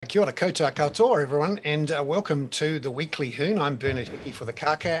Kia ora koutou katoa, everyone, and welcome to the Weekly Hoon. I'm Bernard Hickey for the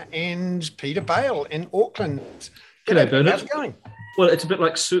Kaka and Peter Bale in Auckland. G'day, Bernard. How's it going? Well, it's a bit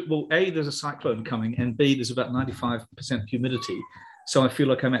like, well, A, there's a cyclone coming, and B, there's about 95% humidity. So I feel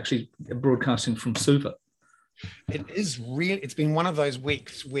like I'm actually broadcasting from Suva. It is really, it's been one of those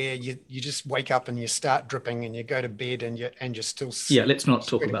weeks where you just wake up and you start dripping and you go to bed and you're still Yeah, let's not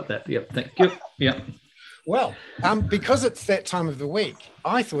talk about that. Yeah, thank you. Yeah. Well, because it's that time of the week,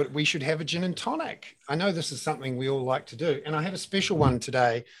 I thought we should have a gin and tonic. I know this is something we all like to do, and I have a special one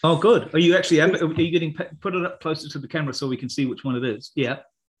today. Oh, good. Are you getting, put it up closer to the camera so we can see which one it is? Yeah.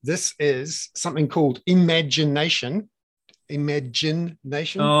 This is something called Imagination.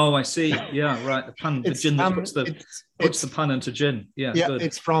 Imagination. Oh, I see. Yeah, right. The pun, the gin that puts the pun into gin. Yeah, yeah. Good.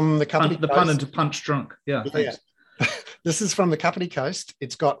 It's from the Kapiti Coast. The pun into punch drunk. Yeah, thanks. This is from the Kapiti Coast.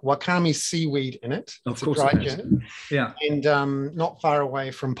 It's got wakame seaweed in it. Of course, dry gin. Yeah, and not far away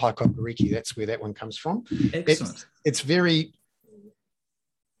from Paikokariki. That's where that one comes from. Excellent. It's very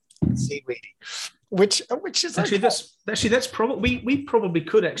seaweedy, which is actually that's probably we probably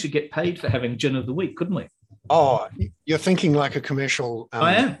could actually get paid for having gin of the week, couldn't we? Oh, you're thinking like a commercial.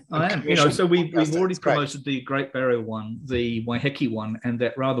 I am. You know, so we've already promoted the Great Barrier one, the Waiheke one, and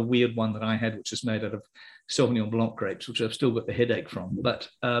that rather weird one that I had, which is made out of Sauvignon Blanc grapes, which I've still got the headache from. But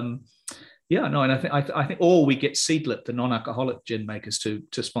yeah, no, and I think, or we get Seedlip, the non-alcoholic gin makers,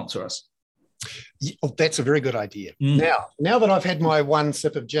 to sponsor us. Yeah, that's a very good idea. Now that I've had my one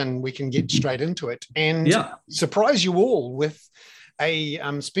sip of gin, we can get straight into it and surprise you all with a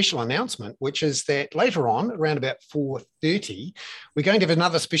special announcement, which is that later on, around about 4:30, we're going to have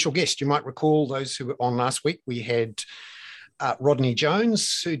another special guest. You might recall those who were on last week. We had Rodney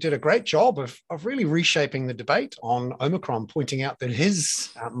Jones, who did a great job of really reshaping the debate on Omicron, pointing out that his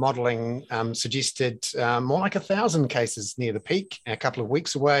modelling suggested more like 1,000 cases near the peak, a couple of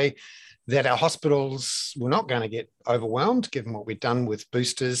weeks away, that our hospitals were not going to get overwhelmed, given what we've done with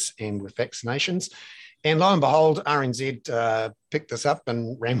boosters and with vaccinations. And lo and behold, RNZ picked this up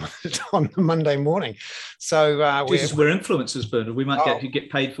and ran with it on the Monday morning. So we're influencers, Bernard. We might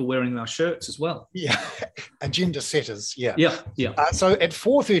get paid for wearing our shirts as well. Yeah, agenda setters. Yeah. So at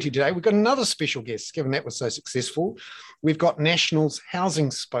 4:30 today, we've got another special guest. Given that was so successful, we've got National's housing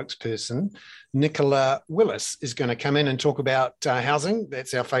spokesperson Nicola Willis is going to come in and talk about housing.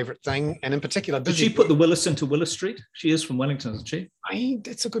 That's our favourite thing, and in particular, did she put the Willis into Willis Street? She is from Wellington, isn't she?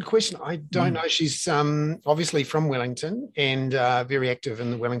 That's a good question. I don't know. She's obviously from Wellington and very active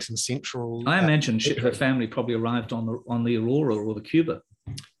in the Wellington Central. I imagine her family probably arrived on the Aurora or the Cuba.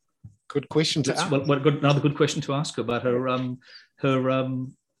 Good question to ask. Another good question to ask her about her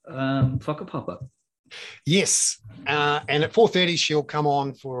whakapapa. Yes, and at 4:30 she'll come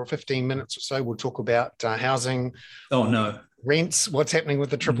on for 15 minutes or so. We'll talk about housing. Oh no, rents. What's happening with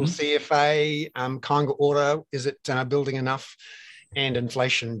the triple CFA? Kāinga Ora, is it building enough? And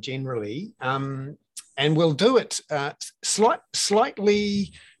inflation generally. And we'll do it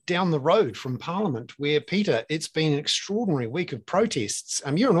slightly down the road from Parliament, where, Peter, it's been an extraordinary week of protests.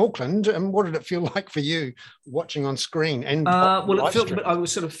 You're in Auckland, and what did it feel like for you watching on screen? And it felt, I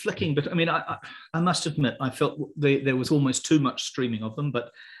was sort of flicking, but I mean, I must admit, I felt there was almost too much streaming of them.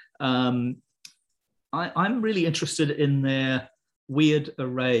 But I'm really interested in their weird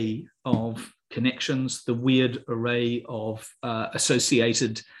array of connections, the weird array of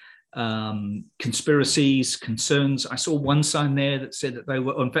associated conspiracies, concerns. I saw one sign there that said that they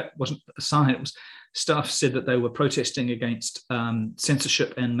were, in fact, it wasn't a sign, it was staff said that they were protesting against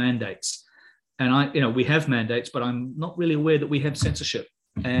censorship and mandates. And we have mandates, but I'm not really aware that we have censorship.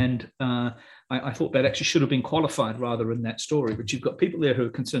 And I thought that actually should have been qualified rather in that story. But you've got people there who are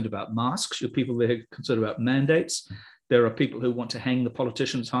concerned about masks, you've people there who are concerned about mandates. There are people who want to hang the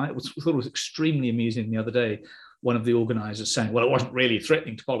politicians high. I thought it was extremely amusing the other day, one of the organisers saying, well, it wasn't really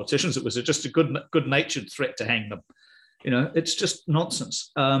threatening to politicians. It was just a good-natured threat to hang them. It's just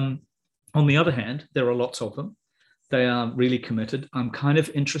nonsense. On the other hand, there are lots of them. They are really committed. I'm kind of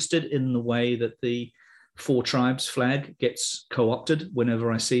interested in the way that the Four Tribes flag gets co-opted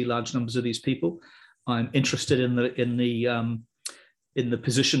whenever I see large numbers of these people. I'm interested in the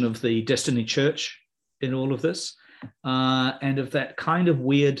position of the Destiny Church in all of this, and of that kind of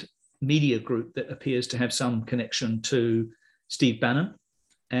weird media group that appears to have some connection to Steve Bannon,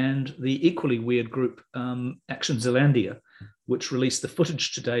 and the equally weird group Action Zealandia, which released the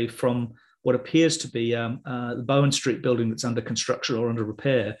footage today from what appears to be the Bowen Street building that's under construction or under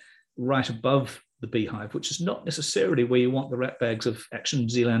repair right above the Beehive, which is not necessarily where you want the rat bags of Action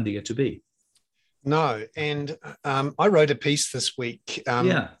Zealandia to be. No, and I wrote a piece this week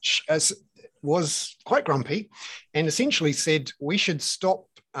was quite grumpy and essentially said we should stop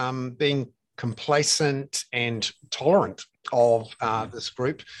being complacent and tolerant of this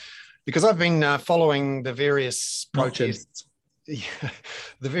group, because I've been following the various protests.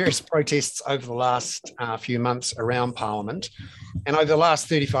 The various protests over the last few months around Parliament. And over the last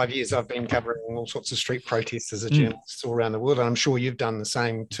 35 years, I've been covering all sorts of street protests as a journalist all around the world. And I'm sure you've done the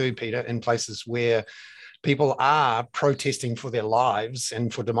same too, Peter, in places where people are protesting for their lives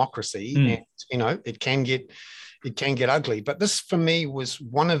and for democracy. And, you know, it can get ugly. But this, for me, was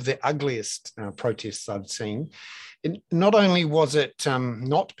one of the ugliest protests I've seen. Not only was it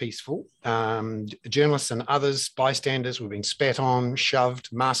not peaceful, journalists and others, bystanders were being spat on, shoved,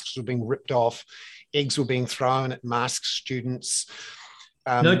 masks were being ripped off, eggs were being thrown at masked students.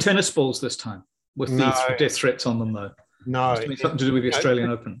 No tennis balls this time with these death threats on them, though. No. Something to do with the Australian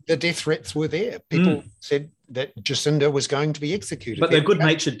Open. The death threats were there. People said that Jacinda was going to be executed. But they're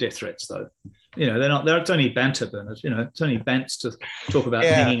good-natured death threats, though. You know, they're not. It's only banter, Bernard. You know, it's only bants to talk about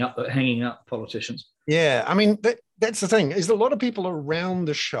hanging up politicians. Yeah, I mean, that's the thing, is a lot of people around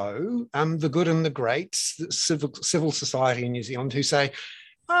the show, the good and the great, civil society in New Zealand, who say,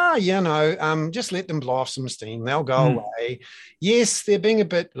 just let them blow off some steam. They'll go away. Yes, they're being a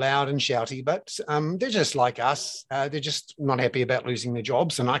bit loud and shouty, but they're just like us. They're just not happy about losing their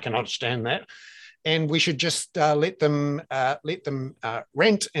jobs, and I can understand that. And we should just let them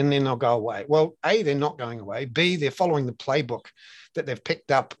rant, and then they'll go away. Well, A, they're not going away. B, they're following the playbook that they've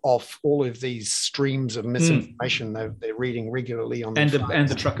picked up off all of these streams of misinformation they're reading regularly on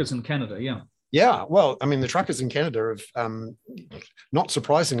the truckers in Canada, Yeah, well, I mean, the truckers in Canada have, not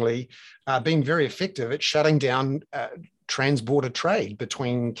surprisingly, been very effective at shutting down trans-border trade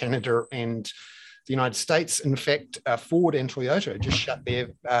between Canada and the United States. In fact, Ford and Toyota just shut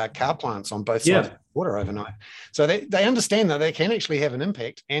their car plants on both sides of the border overnight. So they understand that they can actually have an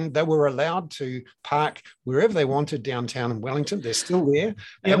impact, and they were allowed to park wherever they wanted downtown in Wellington. They're still there.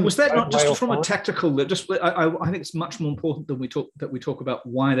 Yeah, was that not just from a tactical? I think it's much more important than we talk about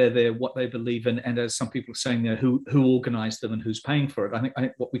why they're there, what they believe in, and as some people are saying there, who organised them and who's paying for it. I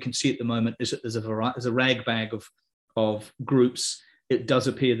think what we can see at the moment is that there's a rag bag of groups. It does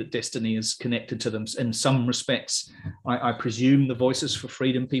appear that Destiny is connected to them in some respects. I presume the Voices for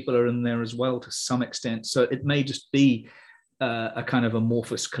Freedom people are in there as well to some extent. So it may just be a kind of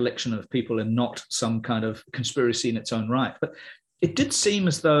amorphous collection of people and not some kind of conspiracy in its own right. But it did seem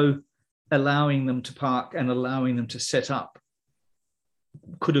as though allowing them to park and allowing them to set up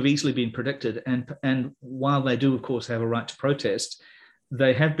could have easily been predicted. And while they do, of course, have a right to protest,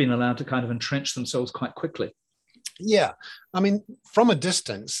 they have been allowed to kind of entrench themselves quite quickly. Yeah, I mean, from a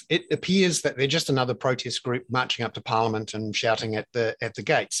distance, it appears that they're just another protest group marching up to Parliament and shouting at the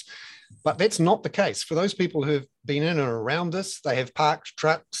gates. But that's not the case. For those people who've been in and around this, they have parked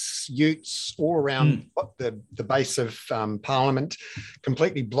trucks, utes all around the base of Parliament,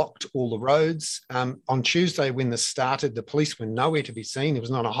 completely blocked all the roads. On Tuesday, when this started, the police were nowhere to be seen. There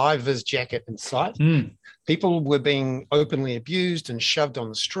was not a high-vis jacket in sight. People were being openly abused and shoved on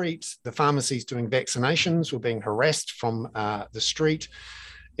the streets. The pharmacies doing vaccinations were being harassed from the street.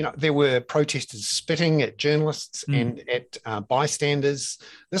 You know, there were protesters spitting at journalists and at bystanders.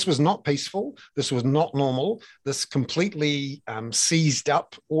 This was not peaceful. This was not normal. This completely seized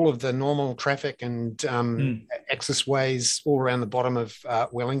up all of the normal traffic and access ways all around the bottom of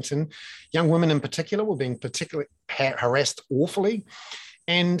Wellington. Young women in particular were being particularly harassed awfully.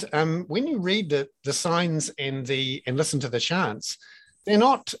 And when you read the signs and listen to the chants, they're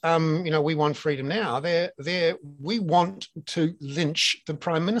not, we want freedom now. They're we want to lynch the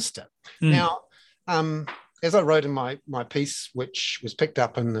Prime Minister. Now, as I wrote in my piece, which was picked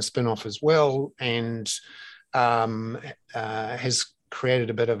up in the spin-off as well, and has created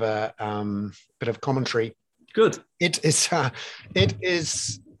a bit of commentary. Good. It is.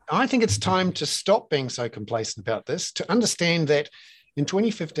 I think it's time to stop being so complacent about this, to understand that in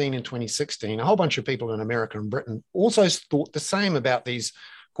 2015 and 2016, a whole bunch of people in America and Britain also thought the same about these,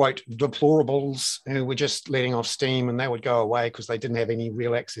 quote, deplorables who were just letting off steam, and they would go away because they didn't have any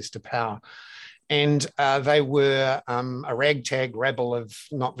real access to power. And they were a ragtag rabble of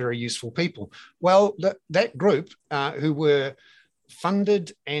not very useful people. Well, that group who were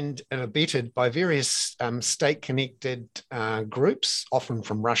funded and abetted by various state-connected groups, often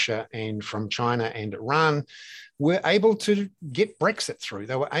from Russia and from China and Iran, were able to get Brexit through.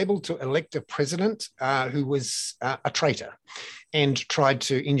 They were able to elect a president who was a traitor and tried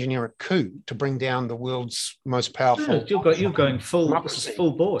to engineer a coup to bring down the world's most powerful... You're going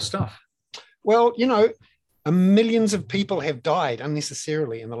full bore stuff. Well, millions of people have died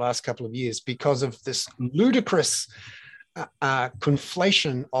unnecessarily in the last couple of years because of this ludicrous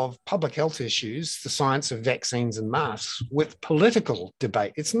conflation of public health issues, the science of vaccines and masks, with political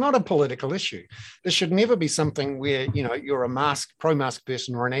debate. It's not a political issue. This should never be something where, you know, you're a pro-mask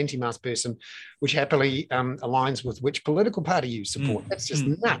person or an anti-mask person, which happily aligns with which political party you support. That's just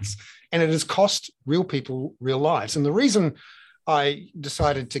nuts. And it has cost real people real lives. And the reason I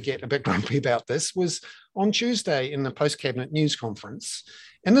decided to get a bit grumpy about this was on Tuesday in the post-cabinet news conference.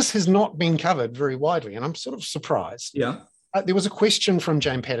 And this has not been covered very widely, and I'm sort of surprised. Yeah. There was a question from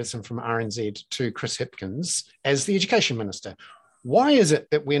Jane Patterson from RNZ to Chris Hipkins as the Education Minister. Why is it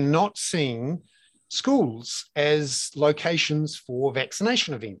that we're not seeing schools as locations for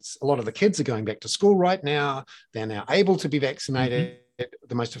vaccination events? A lot of the kids are going back to school right now. They're now able to be vaccinated.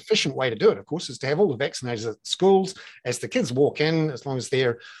 The most efficient way to do it, of course, is to have all the vaccinators at schools as the kids walk in, as long as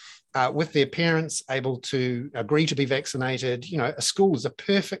they're with their parents able to agree to be vaccinated. You know, a school is a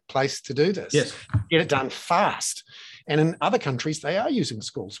perfect place to do this. Yes. Get it done fast. And in other countries, they are using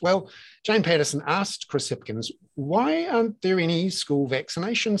schools. Well, Jane Patterson asked Chris Hipkins, why aren't there any school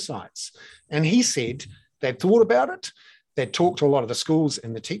vaccination sites? And he said they'd thought about it. They'd talked to a lot of the schools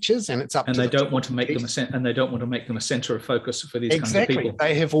and the teachers, and it's up to them. And they don't want to make them a center of focus for these kinds of people.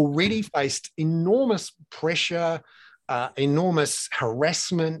 They have already faced enormous pressure, enormous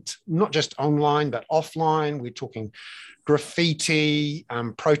harassment, not just online, but offline. We're talking graffiti,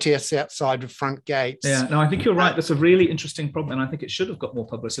 protests outside the front gates. Yeah, no, I think you're right. That's a really interesting problem, and I think it should have got more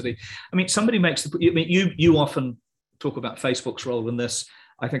publicity. I mean, somebody makes the. I mean, you often talk about Facebook's role in this.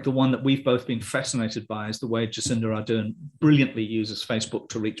 I think the one that we've both been fascinated by is the way Jacinda Ardern brilliantly uses Facebook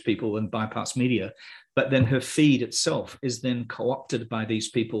to reach people and bypass media, but then her feed itself is then co-opted by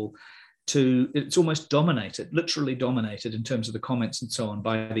these people. It's almost dominated, literally dominated in terms of the comments and so on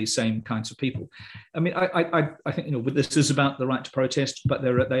by these same kinds of people. I mean, I think, you know, this is about the right to protest, but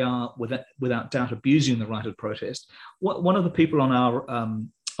they are without doubt abusing the right of protest. One of the people on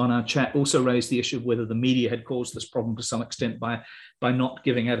our chat also raised the issue of whether the media had caused this problem to some extent by not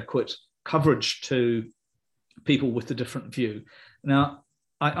giving adequate coverage to people with a different view. Now,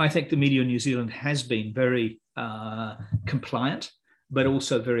 I think the media in New Zealand has been very compliant, but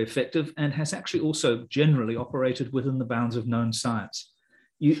also very effective, and has actually also generally operated within the bounds of known science.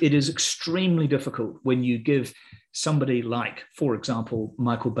 It is extremely difficult when you give somebody like, for example,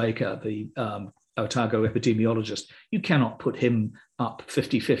 Michael Baker, the Otago epidemiologist, you cannot put him up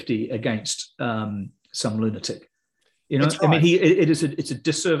 50-50 against some lunatic. You know, right. I mean, it's a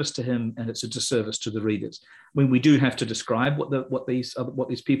disservice to him, and it's a disservice to the readers. I mean, we do have to describe what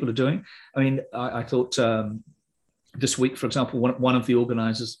these people are doing. I mean, I thought this week, for example, one of the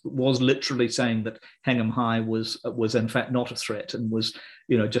organisers was literally saying that Hang 'em High was in fact not a threat and was,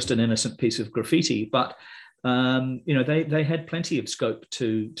 you know, just an innocent piece of graffiti. But you know, they had plenty of scope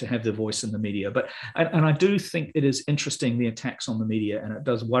to have their voice in the media. But and I do think it is interesting, the attacks on the media, and it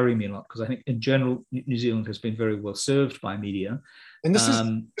does worry me a lot, because I think in general New Zealand has been very well served by media. And this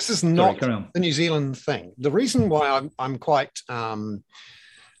is not the New Zealand thing. The reason why I'm quite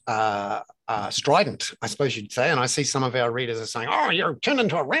strident, I suppose you'd say, and I see some of our readers are saying, "Oh, you're turned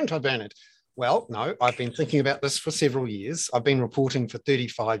into a ranter, Bernard." Well, no, I've been thinking about this for several years. I've been reporting for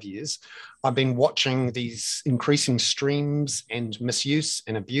 35 years. I've been watching these increasing streams and misuse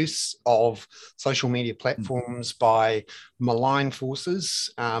and abuse of social media platforms by malign forces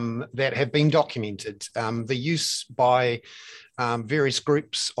that have been documented. The use by various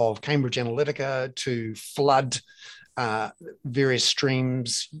groups of Cambridge Analytica to flood various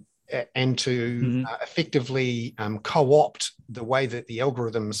streams and to effectively co-opt the way that the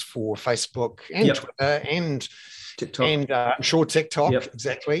algorithms for Facebook and Twitter and TikTok, and I'm sure TikTok,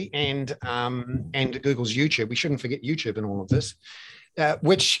 exactly, and Google's YouTube. We shouldn't forget YouTube in all of this.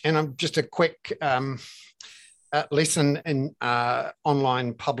 And I'm just a quick lesson in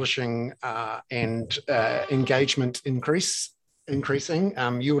online publishing and engagement increasing.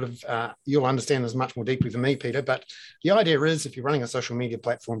 You'll understand this much more deeply than me, Peter, but the idea is, if you're running a social media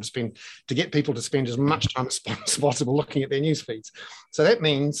platform, to get people to spend as much time as possible looking at their news feeds. So that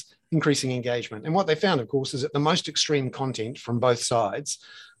means increasing engagement. And what they found, of course, is that the most extreme content from both sides,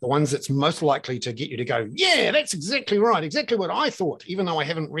 the ones that's most likely to get you to go, yeah, that's exactly right, exactly what I thought, even though I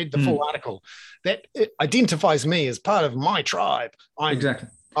haven't read the full article, that it identifies me as part of my tribe. Exactly.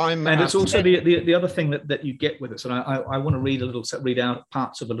 And it's also the other thing that you get with this, and I want to read out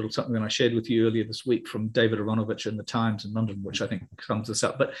parts of a little something that I shared with you earlier this week from David Aronovich in the Times in London, which I think sums this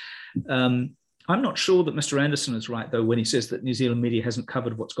up. But I'm not sure that Mr. Anderson is right, though, when he says that New Zealand media hasn't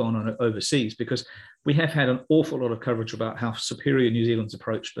covered what's gone on overseas, because we have had an awful lot of coverage about how superior New Zealand's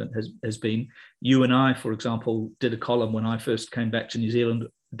approach has been. You and I, for example, did a column when I first came back to New Zealand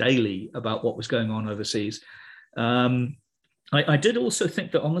daily about what was going on overseas. I did also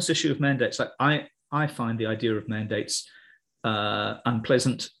think that on this issue of mandates, like I find the idea of mandates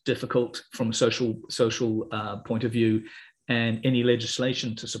unpleasant, difficult from a social point of view, and any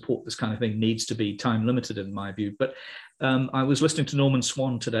legislation to support this kind of thing needs to be time limited, in my view. But I was listening to Norman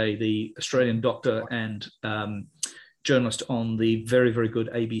Swan today, the Australian doctor and journalist on the very, very good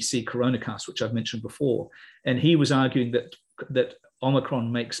ABC Coronacast, which I've mentioned before, and he was arguing that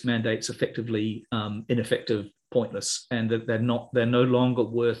Omicron makes mandates effectively ineffective, pointless, and that they're no longer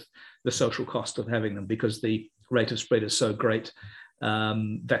worth the social cost of having them because the rate of spread is so great.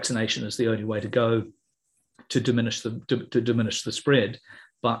 Vaccination is the only way to go to diminish the spread,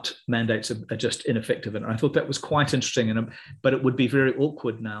 but mandates are just ineffective. And I thought that was quite interesting. But it would be very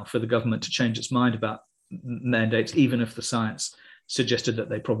awkward now for the government to change its mind about mandates, even if the science suggested that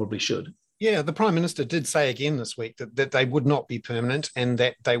they probably should. Yeah, the Prime Minister did say again this week that they would not be permanent and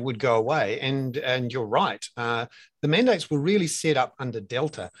that they would go away. And you're right. The mandates were really set up under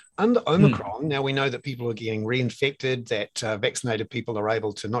Delta. Under Omicron, now we know that people are getting reinfected, that vaccinated people are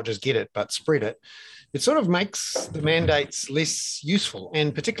able to not just get it, but spread it. It sort of makes the mandates less useful.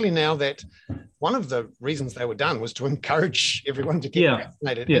 And particularly now that one of the reasons they were done was to encourage everyone to get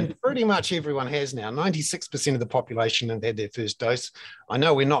vaccinated. Yeah. And pretty much everyone has now. 96% of the population have had their first dose. I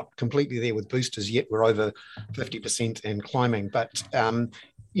know we're not completely there with boosters yet. We're over 50% and climbing. But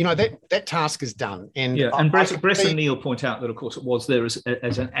that task is done. And Brett and Neil point out that, of course, it was there as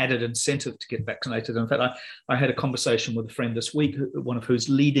an added incentive to get vaccinated. In fact, I had a conversation with a friend this week, one of whose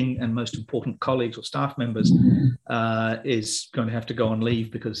leading and most important colleagues or staff members is going to have to go on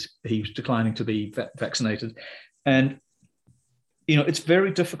leave because he's declining to be vaccinated. And, it's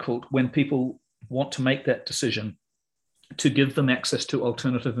very difficult when people want to make that decision to give them access to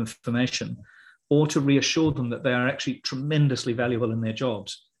alternative information, or to reassure them that they are actually tremendously valuable in their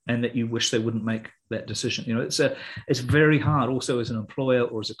jobs and that you wish they wouldn't make that decision. It's very hard also as an employer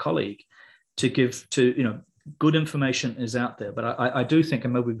or as a colleague to give good information is out there. But I do think,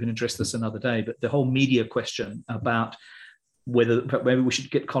 and maybe we can address this another day, but the whole media question about whether maybe we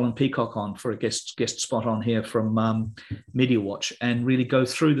should get Colin Peacock on for a guest spot on here from Media Watch and really go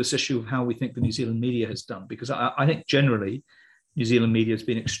through this issue of how we think the New Zealand media has done, because I think generally New Zealand media has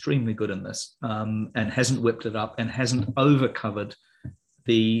been extremely good in this and hasn't whipped it up and hasn't overcovered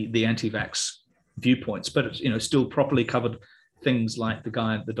the anti-vax viewpoints, but it's still properly covered things like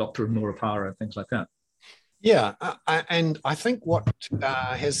the doctor in Murupara and things like that. Yeah, and I think what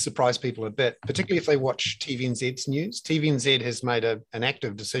has surprised people a bit, particularly if they watch TVNZ's news, TVNZ has made an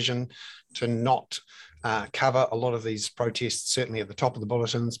active decision to not cover a lot of these protests, certainly at the top of the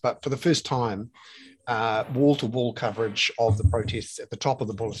bulletins, but for the first time, wall-to-wall coverage of the protests at the top of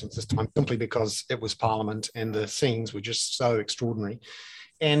the bulletins this time, simply because it was Parliament and the scenes were just so extraordinary.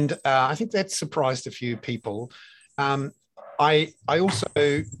 And I think that surprised a few people. I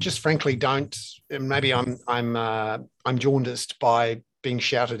also just frankly don't. Maybe I'm jaundiced by being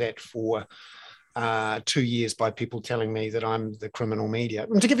shouted at for 2 years by people telling me that I'm the criminal media.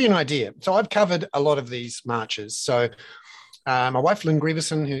 And to give you an idea, so I've covered a lot of these marches. So my wife Lynn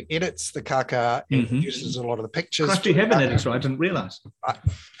Grieverson, who edits the Kaka and produces a lot of the pictures. Christ, you have an editor. I didn't realise.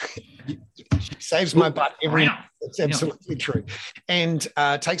 She saves my butt every. It's absolutely true, and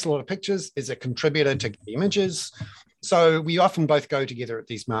takes a lot of pictures. Is a contributor to Images. So we often both go together at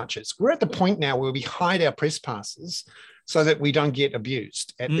these marches. We're at the point now where we hide our press passes so that we don't get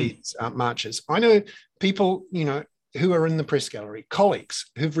abused at these marches. I know people, who are in the press gallery, colleagues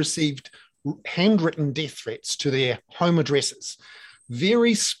who've received handwritten death threats to their home addresses,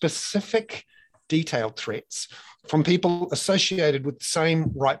 very specific, detailed threats from people associated with the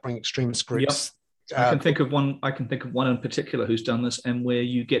same right-wing extremist groups. Yep. I can think of one in particular who's done this, and where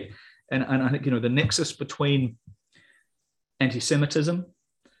you get, and I think the nexus between anti-Semitism,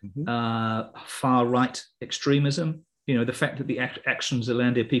 far-right extremism, the fact that the Action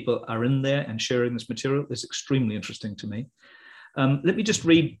Zealandia people are in there and sharing this material is extremely interesting to me. Let me just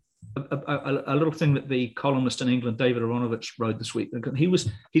read a little thing that the columnist in England, David Aronovich, wrote this week.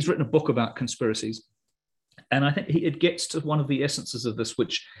 He's written a book about conspiracies, and I think it gets to one of the essences of this,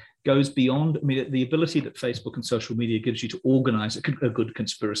 which goes beyond. I mean, the ability that Facebook and social media gives you to organize a good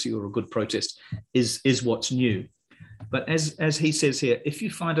conspiracy or a good protest is what's new. But as he says here, if you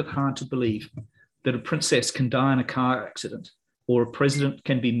find it hard to believe that a princess can die in a car accident or a president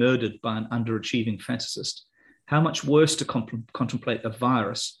can be murdered by an underachieving fantasist, how much worse to contemplate a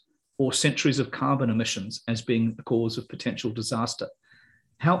virus or centuries of carbon emissions as being the cause of potential disaster?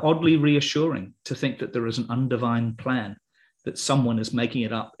 How oddly reassuring to think that there is an undivine plan, that someone is making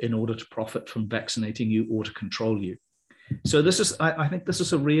it up in order to profit from vaccinating you or to control you. So I think this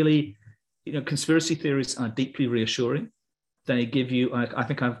is a really, conspiracy theories are deeply reassuring. they give you, I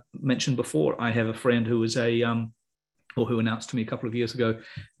think I've mentioned before, I have a friend who was or who announced to me a couple of years ago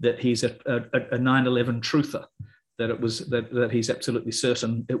that he's a 9/11 truther, that he's absolutely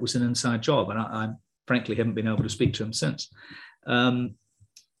certain it was an inside job. And I frankly haven't been able to speak to him since. On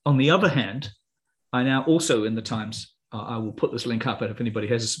the other hand, I now also in the Times, I will put this link up if anybody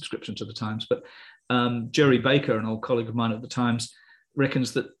has a subscription to the Times, but Jerry Baker, an old colleague of mine at the Times,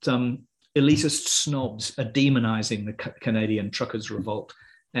 reckons that elitist snobs are demonizing the Canadian truckers' revolt,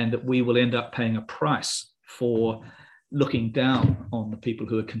 and that we will end up paying a price for looking down on the people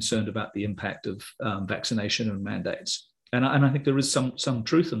who are concerned about the impact of vaccination and mandates. And I think there is some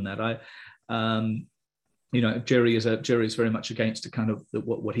truth in that. Jerry is very much against a kind of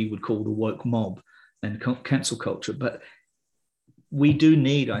what he would call the woke mob and cancel culture. But we do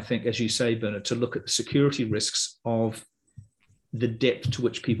need, I think, as you say, Bernard, to look at the security risks of the depth to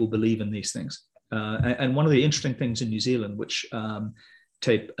which people believe in these things. And one of the interesting things in New Zealand, which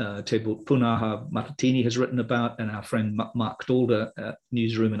Te Punaha Matatini has written about, and our friend Mark Dalder at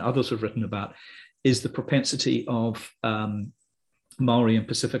Newsroom and others have written about, is the propensity of Maori and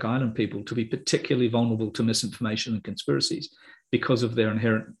Pacific Island people to be particularly vulnerable to misinformation and conspiracies because of their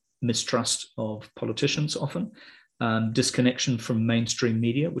inherent mistrust of politicians often, disconnection from mainstream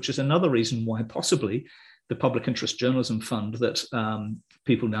media, which is another reason why possibly the Public Interest Journalism Fund that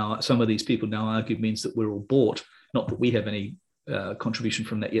some of these people now argue means that we're all bought. Not that we have any contribution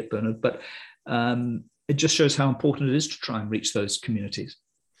from that yet, Bernard, but it just shows how important it is to try and reach those communities.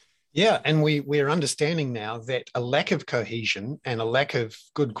 Yeah, and we're understanding now that a lack of cohesion and a lack of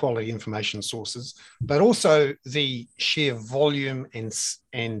good quality information sources, but also the sheer volume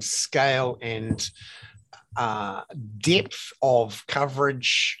and scale and depth of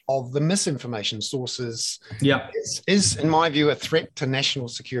coverage of the misinformation sources is, in my view, a threat to national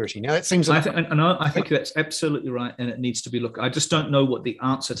security. Now, that seems... I think that's absolutely right, and it needs to be looked. I just don't know what the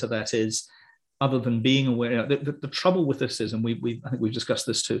answer to that is, other than being aware. The trouble with this is, and I think we've discussed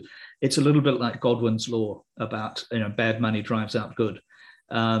this too, it's a little bit like Godwin's law about bad money drives out good.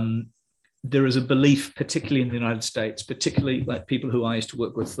 There is a belief, particularly in the United States, particularly like people who I used to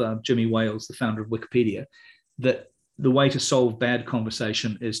work with, Jimmy Wales, the founder of Wikipedia, that the way to solve bad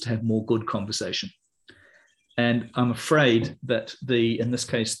conversation is to have more good conversation. And I'm afraid that in this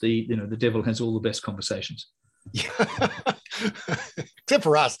case, the devil has all the best conversations. Yeah. Except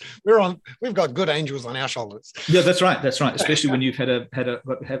for us, we've got good angels on our shoulders. Yeah, that's right. Especially when you've had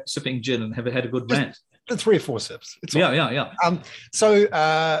sipping gin and have had a good rant. 3 or 4 sips. Yeah.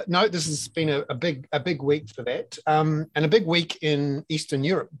 No, this has been a big week for that, and a big week in Eastern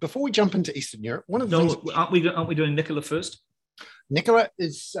Europe. Before we jump into Eastern Europe, one of the things... aren't we doing Nicola first? Nicola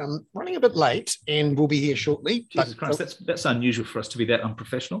is running a bit late and will be here shortly. Jesus Christ, that's unusual for us to be that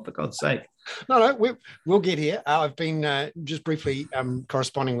unprofessional, for God's sake. No, we'll get here. I've been just briefly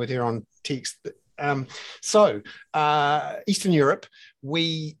corresponding with her on text. Eastern Europe,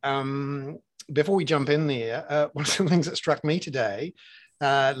 before we jump in there, one of the things that struck me today,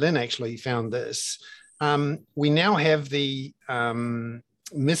 Lynn actually found this, we now have the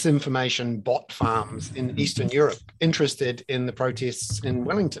misinformation bot farms in Eastern Europe interested in the protests in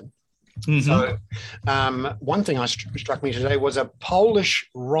Wellington. Mm-hmm. So one thing struck me today was a Polish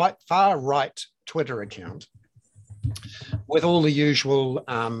far right Twitter account with all the usual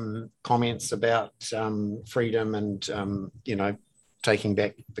comments about freedom and taking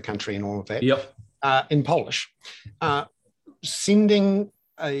back the country and all of that. Yep. In Polish, sending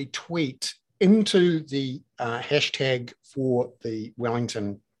a tweet into the hashtag for the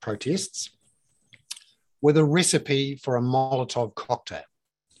Wellington protests with a recipe for a Molotov cocktail.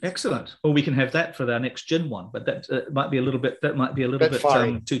 Excellent. Well, we can have that for our next gin one, but that might be a little bit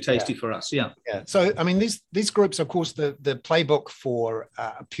too tasty for us. Yeah. Yeah. So, I mean, these groups, of course, the playbook for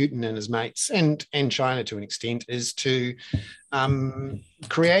Putin and his mates and China to an extent is to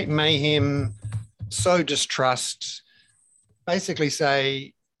create mayhem, sow distrust, basically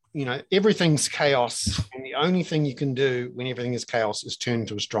say, everything's chaos, and the only thing you can do when everything is chaos is turn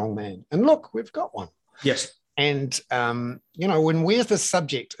to a strong man. And look, we've got one. Yes. And, when we're the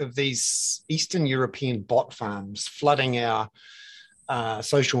subject of these Eastern European bot farms flooding our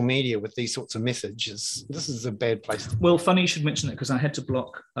social media with these sorts of messages, this is a bad place to be. Well, funny you should mention that, because I had to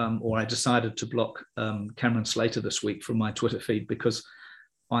block, or I decided to block Cameron Slater this week from my Twitter feed, because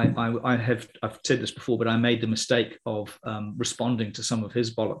I've said this before, but I made the mistake of responding to some of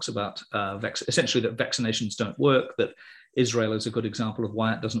his bollocks about essentially that vaccinations don't work, that Israel is a good example of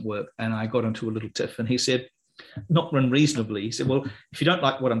why it doesn't work. And I got into a little tiff, and he said, not unreasonably, he said, well, if you don't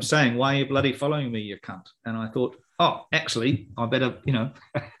like what I'm saying, why are you bloody following me, you cunt? And I thought, oh, actually, I better,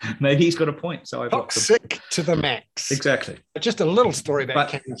 maybe he's got a point. So I toxic to the max. Exactly. Just a little story about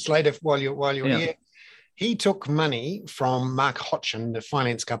Cameron Slater while you're here. He took money from Mark Hotchin, the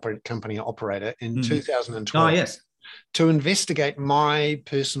finance company operator, in 2012. Oh, yes. To investigate my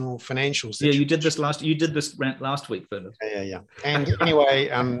personal financial situation. Yeah, you did this rant last week, Bernard. Yeah. And anyway,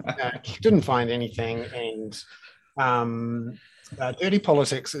 didn't find anything. And Dirty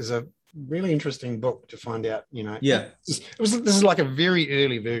Politics is a really interesting book to find out, this is like a very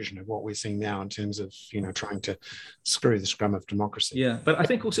early version of what we're seeing now in terms of, trying to screw the scrum of democracy. Yeah, but I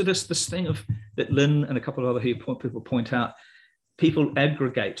think also this thing of that Lynn and a couple of other people point out, people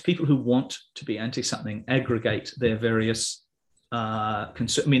who want to be anti-something aggregate their various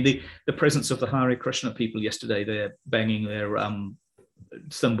concern. I mean, the presence of the Hare Krishna people yesterday, they're banging their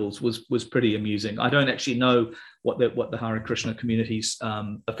symbols was pretty amusing. I don't actually know what the Hare Krishna community's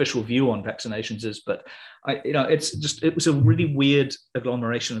official view on vaccinations is, but it was a really weird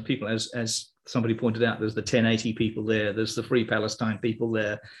agglomeration of people. As somebody pointed out, there's the 1080 people there, there's the Free Palestine people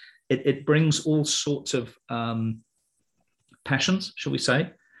there. It brings all sorts of passions, shall we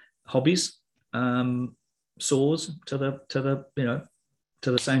say, hobbies, sores to the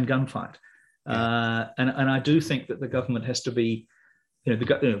same gunfight. And I do think that the government has to be, the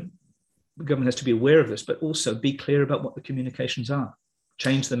government has to be aware of this, but also be clear about what the communications are.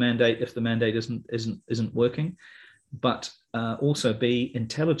 Change the mandate if the mandate isn't working, but also be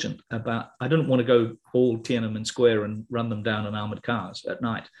intelligent about. I don't want to go all Tiananmen Square and run them down in armored cars at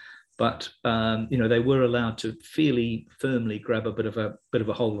night, but they were allowed to fairly firmly grab a bit of a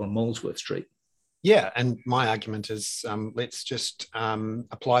hold on Molesworth Street. Yeah, and my argument is let's just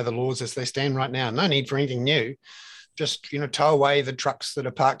apply the laws as they stand right now. No need for anything new. Just tow away the trucks that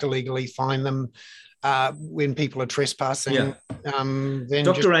are parked illegally, fine them when people are trespassing. Yeah. Then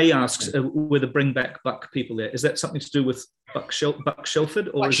Dr. A asks whether bring back Buck people there. Is that something to do with Buck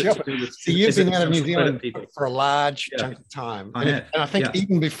Shelford, or is it to do with? So you've been out of New Zealand for a large chunk of time, and I think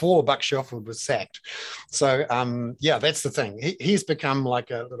even before Buck Shelford was sacked. So that's the thing. He's become like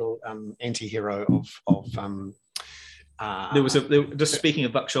a little anti-hero of. There was just speaking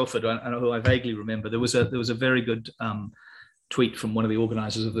of Buck Shelford, who I vaguely remember. There was a very good tweet from one of the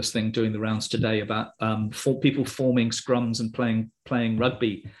organisers of this thing doing the rounds today about people forming scrums and playing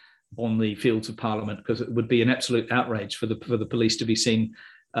rugby on the fields of Parliament, because it would be an absolute outrage for the police to be seen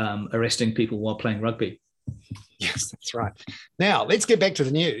arresting people while playing rugby. Yes, that's right. Now let's get back to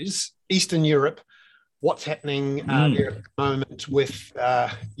the news. Eastern Europe. What's happening there at the moment with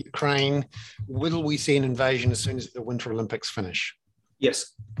Ukraine? Will we see an invasion as soon as the Winter Olympics finish?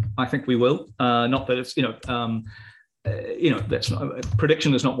 Yes, I think we will. Not that it's that's not,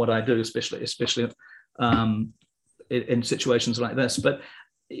 prediction is not what I do, especially in situations like this. But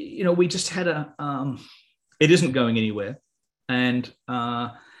we just had it isn't going anywhere, and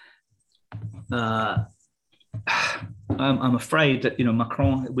I'm afraid that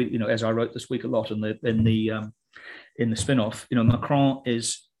Macron. As I wrote this week a lot in the spin-off, Macron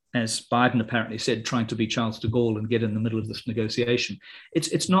is, as Biden apparently said, trying to be Charles de Gaulle and get in the middle of this negotiation.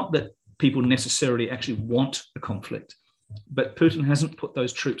 It's not that people necessarily actually want a conflict, but Putin hasn't put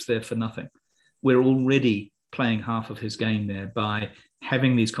those troops there for nothing. We're already playing half of his game there by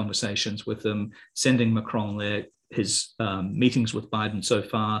having these conversations with them, sending Macron there, his meetings with Biden so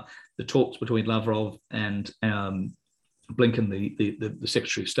far, the talks between Lavrov and Blinken, the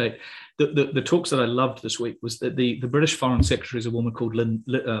Secretary of State. The talks that I loved this week was that the British Foreign Secretary is a woman called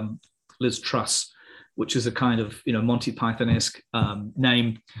Liz Truss, which is a kind of Monty Python-esque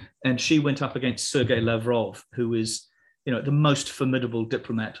name, and she went up against Sergei Lavrov, who is the most formidable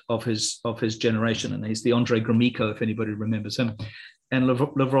diplomat of his generation, and he's the Andrei Gromyko, if anybody remembers him. And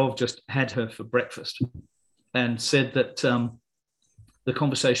Lavrov just had her for breakfast and said that the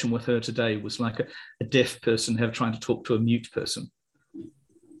conversation with her today was like a deaf person trying to talk to a mute person.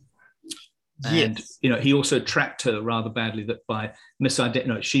 Yes. And he also trapped her rather badly that by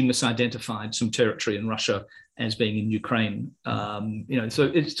she misidentified some territory in Russia as being in Ukraine.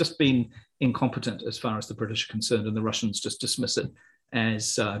 So it's just been incompetent as far as the British are concerned, and the Russians just dismiss it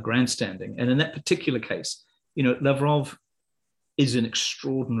as grandstanding. And in that particular case, Lavrov is an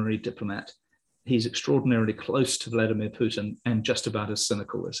extraordinary diplomat. He's extraordinarily close to Vladimir Putin and just about as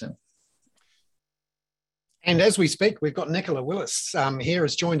cynical as him. And as we speak, we've got Nicola Willis here,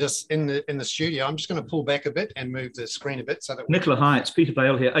 has joined us in the studio. I'm just going to pull back a bit and move the screen a bit so that Nicola, hi, it's Peter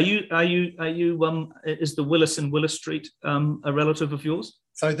Bale here. Are you is the Willis in Willis Street a relative of yours?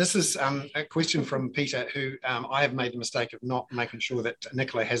 So this is a question from Peter, who I have made the mistake of not making sure that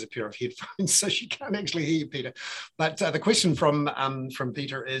Nicola has a pair of headphones, so she can't actually hear you, Peter. But the question from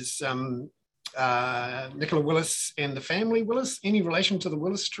Peter is, Nicola Willis and the family Willis. Any relation to the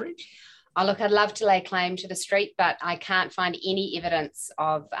Willis Street? Oh, look, I'd love to lay claim to the street, but I can't find any evidence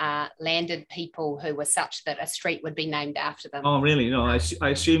of landed people who were such that a street would be named after them. Oh, really? No, I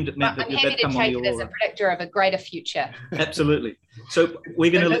assumed it meant that I'm happy to take it as a predictor of a greater future. Absolutely. So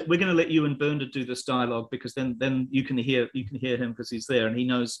we're gonna let you and Bernard do this dialogue, because then you can hear him, because he's there and he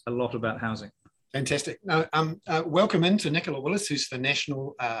knows a lot about housing. Fantastic. No, welcome into Nicola Willis, who's the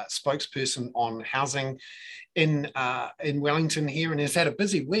national spokesperson on housing in Wellington here, and has had a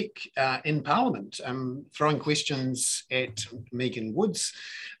busy week in Parliament, throwing questions at Megan Woods,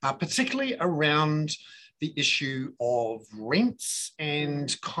 particularly around the issue of rents and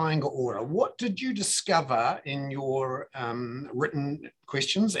kāinga ora. What did you discover in your written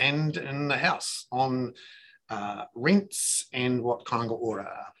questions and in the House on rents and what kāinga ora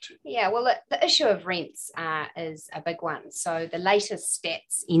are up to? Yeah, well, the issue of rents is a big one. So the latest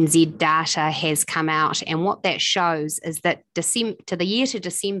Stats NZ data has come out, and what that shows is that to the year to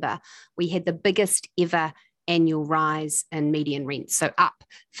December, we had the biggest ever annual rise in median rent, so up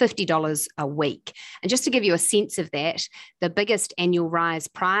 $50 a week. And just to give you a sense of that, the biggest annual rise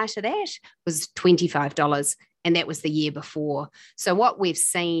prior to that was $25, and that was the year before. So what we've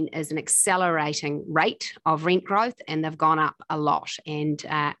seen is an accelerating rate of rent growth, and they've gone up a lot, and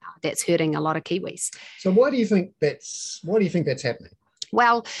that's hurting a lot of Kiwis. So why do you think that's happening?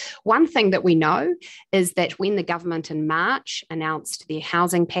 Well, one thing that we know is that when the government in March announced their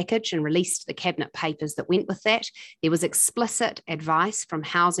housing package and released the cabinet papers that went with that, there was explicit advice from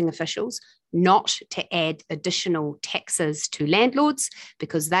housing officials not to add additional taxes to landlords,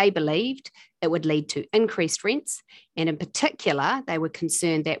 because they believed it would lead to increased rents. And in particular, they were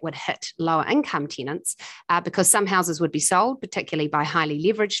concerned that would hit lower income tenants because some houses would be sold, particularly by highly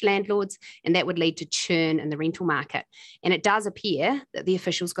leveraged landlords, and that would lead to churn in the rental market. And it does appear that the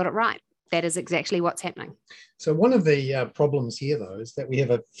officials got it right. That is exactly what's happening. So one of the problems here, though, is that we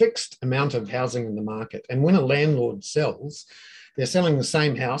have a fixed amount of housing in the market. And when a landlord sells, they're selling the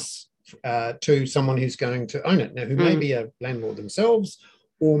same house to someone who's going to own it. Now, who may be a landlord themselves,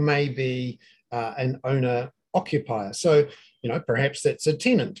 or maybe an owner-occupier. So, perhaps that's a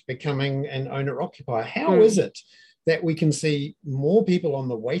tenant becoming an owner-occupier. How is it that we can see more people on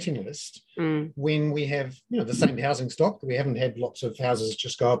the waiting list when we have, the same housing stock? We haven't had lots of houses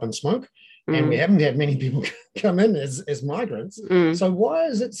just go up in smoke, and we haven't had many people come in as migrants. So why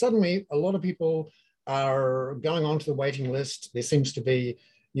is it suddenly a lot of people are going onto the waiting list? There seems to be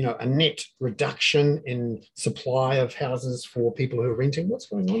a net reduction in supply of houses for people who are renting. What's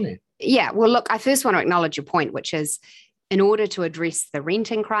going on there? Yeah, well, look, I first want to acknowledge your point, which is in order to address the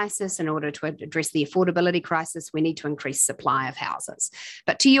renting crisis, in order to address the affordability crisis, we need to increase supply of houses.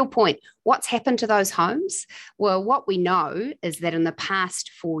 But to your point, what's happened to those homes? Well, what we know is that in the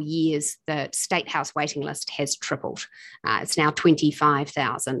past 4 years, the State House waiting list has tripled. It's now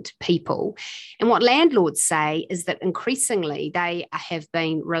 25,000 people. And what landlords say is that increasingly they have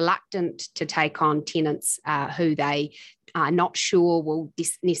been reluctant to take on tenants who they are not sure will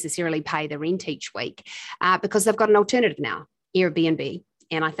necessarily pay the rent each week because they've got an alternative now, Airbnb.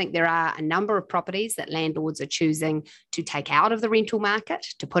 And I think there are a number of properties that landlords are choosing to take out of the rental market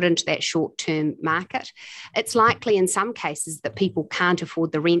to put into that short-term market. It's likely in some cases that people can't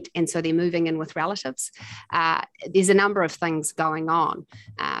afford the rent, and so they're moving in with relatives. There's a number of things going on.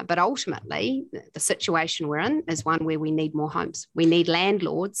 But ultimately, the situation we're in is one where we need more homes. We need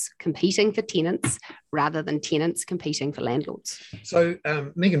landlords competing for tenants rather than tenants competing for landlords. So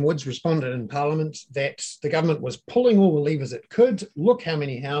Megan Woods responded in Parliament that the government was pulling all the levers it could. Look how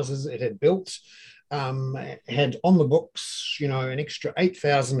many houses it had built, had on the books, an extra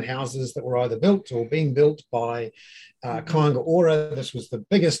 8,000 houses that were either built or being built by kāinga ora. This was the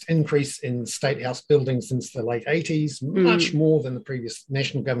biggest increase in State House building since the late 80s, much more than the previous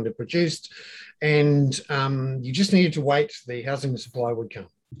national government had produced. And you just needed to wait, the housing supply would come.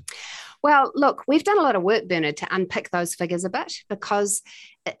 Well, look, we've done a lot of work, Bernard, to unpick those figures a bit because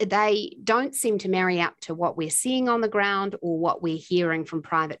they don't seem to marry up to what we're seeing on the ground or what we're hearing from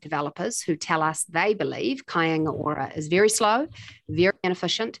private developers who tell us they believe kāinga ora is very slow, very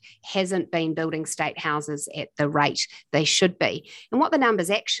inefficient, hasn't been building state houses at the rate they should be. And what the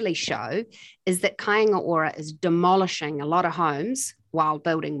numbers actually show is that kāinga ora is demolishing a lot of homes while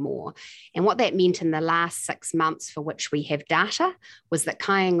building more. And what that meant in the last 6 months for which we have data was that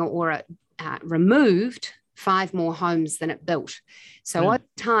kāinga ora removed 5 more homes than it built. So over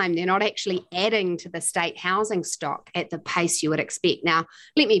time, they're not actually adding to the state housing stock at the pace you would expect. Now,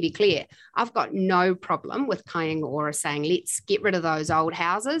 let me be clear. I've got no problem with Kāinga Ora saying, let's get rid of those old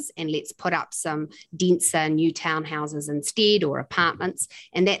houses and let's put up some denser new townhouses instead, or apartments.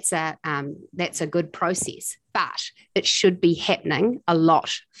 And that's a good process, but it should be happening a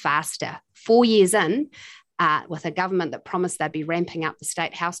lot faster. 4 years in, with a government that promised they'd be ramping up the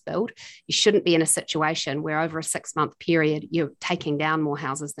state house build, you shouldn't be in a situation where over a 6-month period, you're taking down more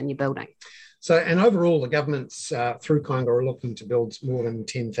houses than you're building. So, and overall, the government's through Kāinga are looking to build more than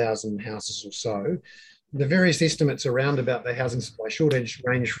 10,000 houses or so. The various estimates around about the housing supply shortage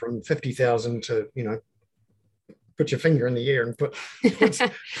range from 50,000 to, put your finger in the air and put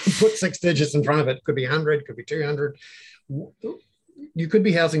 6 digits in front of it. Could be 100, could be 200. You could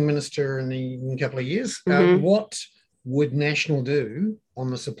be housing minister in a couple of years. What would National do on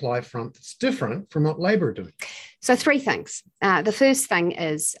the supply front that's different from what Labor are doing? So 3 things. The first thing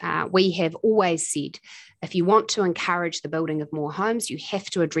is we have always said, if you want to encourage the building of more homes, you have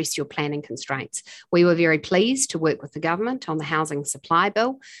to address your planning constraints. We were very pleased to work with the government on the housing supply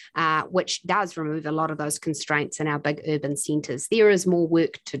bill, which does remove a lot of those constraints in our big urban centres. There is more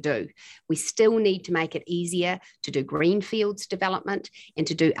work to do. We still need to make it easier to do greenfields development and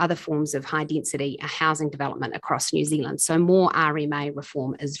to do other forms of high density housing development across New Zealand. So more RMA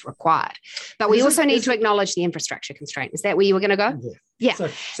reform is required. But we also need to acknowledge the infrastructure constraint. Is that where you were going to go? Yeah. So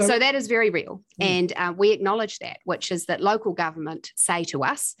that is very real. And we acknowledge that, which is that local government say to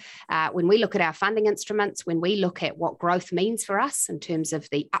us, when we look at our funding instruments, when we look at what growth means for us in terms of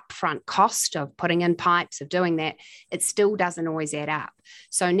the upfront cost of putting in pipes, of doing that, it still doesn't always add up.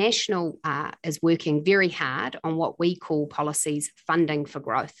 So National is working very hard on what we call policies funding for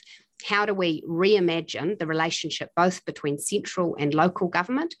growth. How do we reimagine the relationship both between central and local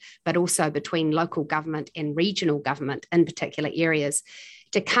government, but also between local government and regional government in particular areas,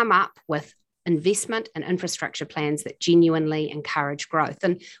 to come up with investment and infrastructure plans that genuinely encourage growth?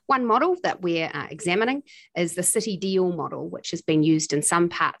 And one model that we're examining is the City Deal model, which has been used in some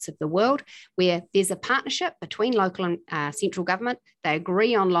parts of the world, where there's a partnership between local and central government. They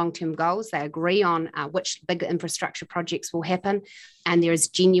agree on long-term goals. They agree on which big infrastructure projects will happen. And there is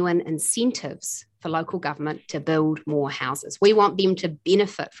genuine incentives for local government to build more houses. We want them to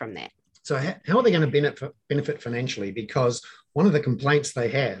benefit from that. So how are they going to benefit financially? Because one of the complaints they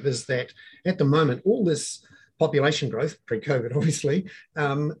have is that at the moment, all this population growth, pre-COVID obviously,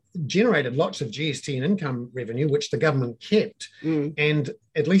 generated lots of GST and income revenue, which the government kept. And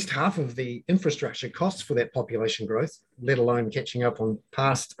at least half of the infrastructure costs for that population growth, let alone catching up on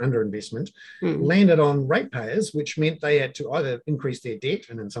past underinvestment, landed on ratepayers, which meant they had to either increase their debt,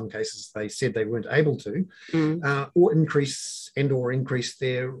 and in some cases they said they weren't able to, or increase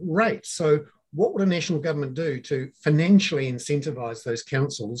their rates. So what would a national government do to financially incentivise those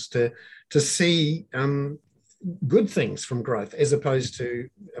councils to see good things from growth as opposed to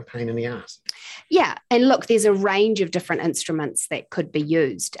a pain in the ass? Yeah, and look, there's a range of different instruments that could be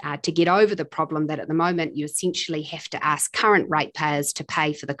used to get over the problem that at the moment you essentially have to ask current ratepayers to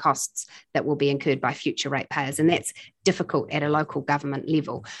pay for the costs that will be incurred by future ratepayers, and that's difficult at a local government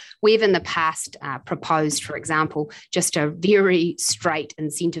level. We've in the past proposed, for example, just a very straight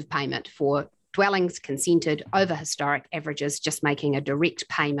incentive payment for dwellings consented over historic averages, just making a direct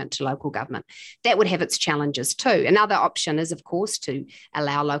payment to local government. That would have its challenges too. Another option is, of course, to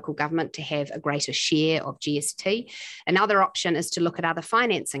allow local government to have a greater share of GST. Another option is to look at other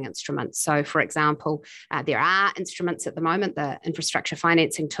financing instruments. So, for example, there are instruments at the moment, the infrastructure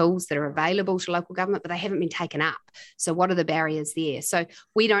financing tools that are available to local government, but they haven't been taken up. So what are the barriers there? So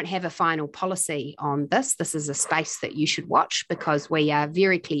we don't have a final policy on this. This is a space that you should watch, because we are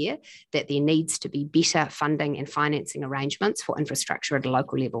very clear that there needs to be better funding and financing arrangements for infrastructure at a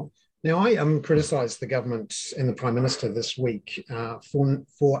local level. Now, I criticised the government and the Prime Minister this week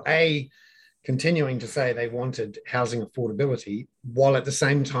for continuing to say they wanted housing affordability, while at the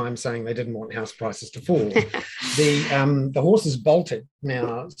same time saying they didn't want house prices to fall. The horse is bolted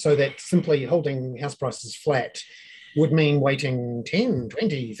now, so that simply holding house prices flat would mean waiting 10,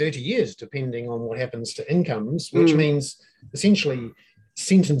 20, 30 years, depending on what happens to incomes, which means essentially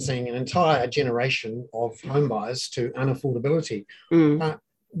sentencing an entire generation of home buyers to unaffordability.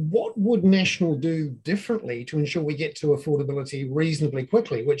 What would National do differently to ensure we get to affordability reasonably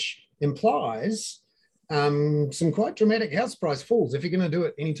quickly, which implies some quite dramatic house price falls if you're going to do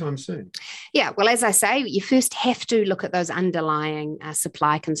it anytime soon. Yeah, well, as I say, you first have to look at those underlying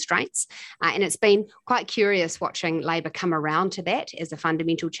supply constraints. And it's been quite curious watching Labor come around to that as a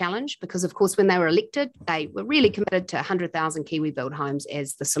fundamental challenge, because, of course, when they were elected, they were really committed to 100,000 Kiwi build homes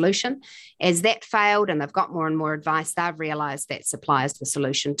as the solution. As that failed and they've got more and more advice, they've realised that supply is the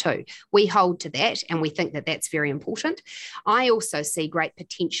solution too. We hold to that, and we think that that's very important. I also see great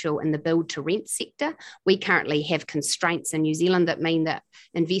potential in the build to rent sector. We currently have constraints in New Zealand that mean that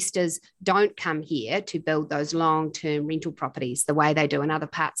investors don't come here to build those long-term rental properties the way they do in other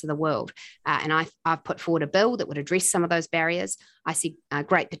parts of the world. And I've put forward a bill that would address some of those barriers. I see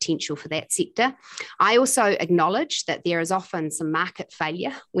great potential for that sector. I also acknowledge that there is often some market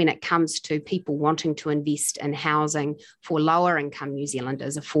failure when it comes to people wanting to invest in housing for lower income New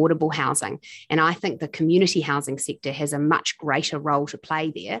Zealanders, affordable housing. And I think the community housing sector has a much greater role to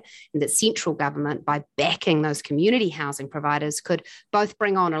play there, and that central government, by backing those community housing providers, could both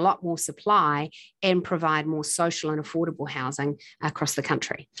bring on a lot more supply and provide more social and affordable housing across the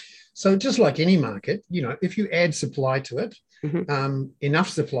country. So just like any market, if you add supply to it, enough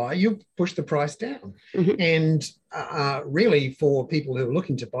supply, you push the price down. And really, for people who are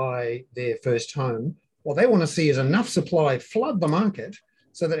looking to buy their first home, what they want to see is enough supply flood the market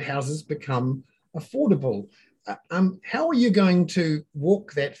so that houses become affordable. How are you going to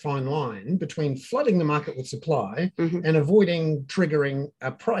walk that fine line between flooding the market with supply and avoiding triggering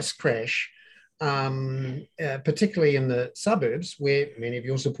a price crash, particularly in the suburbs where many of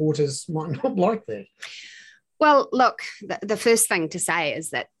your supporters might not like that? Well, look, the first thing to say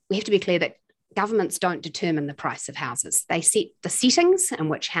is that we have to be clear that governments don't determine the price of houses. They set the settings in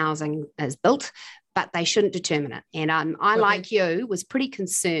which housing is built, but they shouldn't determine it. And I, like you, was pretty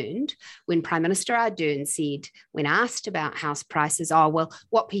concerned when Prime Minister Ardern said, when asked about house prices,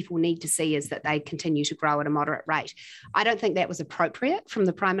 what people need to see is that they continue to grow at a moderate rate. I don't think that was appropriate from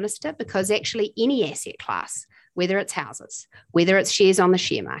the Prime Minister, because actually any asset class, whether it's houses, whether it's shares on the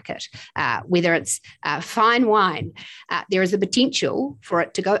share market, whether it's fine wine, there is a potential for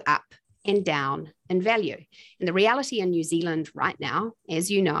it to go up and down in value. And the reality in New Zealand right now, as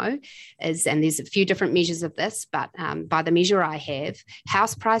you know, is, and there's a few different measures of this, but by the measure I have,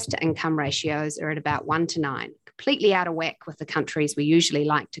 house price to income ratios are at about 1 to 9, completely out of whack with the countries we usually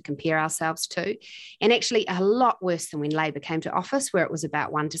like to compare ourselves to, and actually a lot worse than when Labor came to office, where it was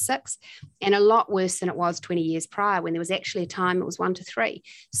about 1 to 6, and a lot worse than it was 20 years prior, when there was actually a time it was 1 to 3.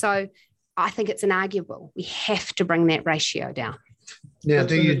 So I think it's inarguable. We have to bring that ratio down. Now,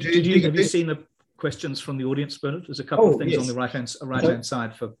 have you seen the questions from the audience, Bernard? There's a couple of things on the right-hand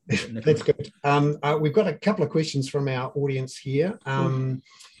side for Nick. That's good. We've got a couple of questions from our audience here. You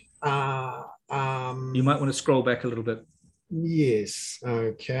might want to scroll back a little bit. Yes.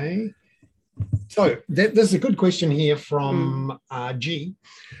 Okay. So there's a good question here from G.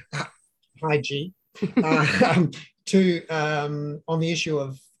 Hi, G. On the issue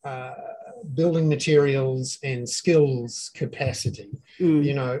of building materials and skills capacity.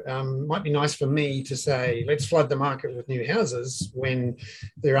 Might be nice for me to say, let's flood the market with new houses when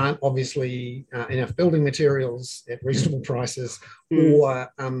there aren't obviously enough building materials at reasonable prices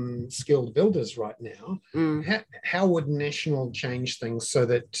or skilled builders right now. How would National change things so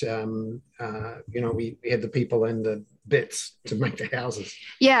that, we had the people and the bits to make the houses?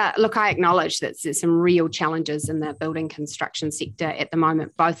 Yeah, look, I acknowledge that there's some real challenges in the building construction sector at the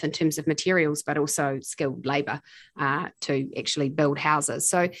moment, both in terms of materials, but also skilled labour to actually build houses.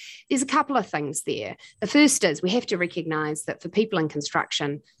 So there's a couple of things there. The first is we have to recognise that for people in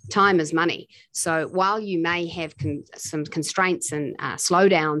construction, time is money. So while you may have some constraints and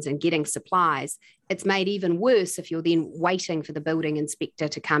slowdowns in getting supplies, it's made even worse if you're then waiting for the building inspector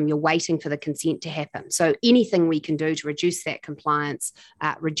to come, you're waiting for the consent to happen. So anything we can do to reduce that compliance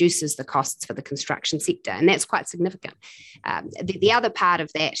reduces the costs for the construction sector, and that's quite significant. The other part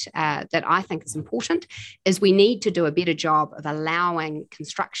of that that I think is important is we need to do a better job of allowing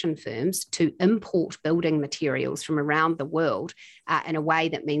construction firms to import building materials from around the world in a way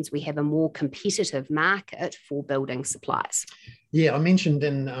that means we have a more competitive market for building supplies. Yeah, I mentioned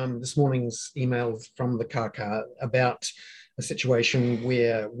in this morning's email from the Kaka about a situation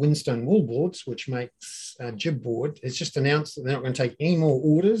where Winstone Wallboards, which makes jib board, has just announced that they're not going to take any more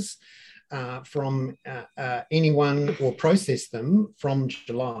orders from anyone or process them from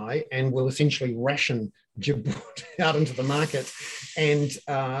July, and will essentially ration jib board out into the market. And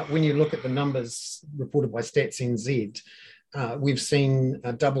when you look at the numbers reported by Stats NZ, we've seen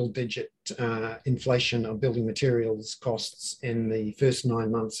a double-digit inflation of building materials costs in the first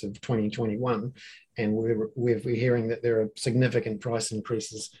 9 months of 2021, and we're hearing that there are significant price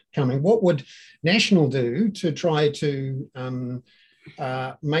increases coming. What would National do to try to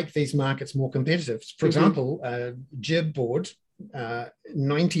make these markets more competitive? For example, Jib Board,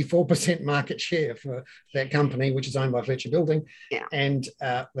 94% market share for that company, which is owned by Fletcher Building, and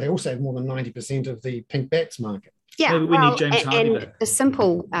they also have more than 90% of the pink bats market. Yeah, maybe we need James Hardy and a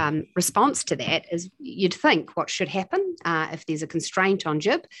simple response to that is you'd think what should happen if there's a constraint on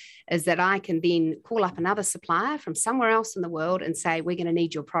Jib is that I can then call up another supplier from somewhere else in the world and say, we're going to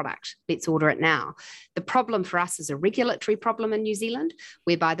need your product. Let's order it now. The problem for us is a regulatory problem in New Zealand,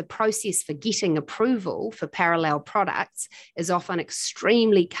 whereby the process for getting approval for parallel products is often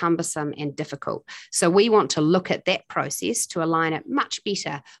extremely cumbersome and difficult. So we want to look at that process to align it much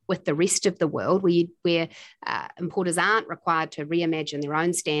better with the rest of the world, where importers aren't required to reimagine their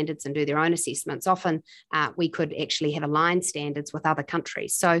own standards and do their own assessments. Often we could actually have aligned standards with other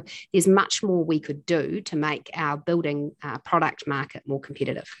countries. So there's much more we could do to make our building product market more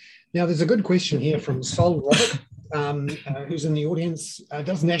competitive. Now, there's a good question here from Sol Robert, who's in the audience.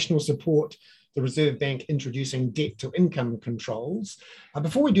 Does National support the Reserve Bank introducing debt-to-income controls?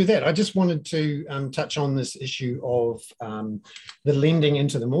 Before we do that, I just wanted to touch on this issue of the lending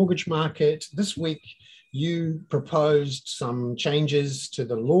into the mortgage market. This week, you proposed some changes to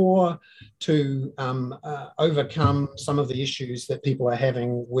the law to overcome some of the issues that people are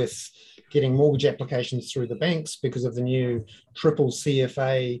having with getting mortgage applications through the banks because of the new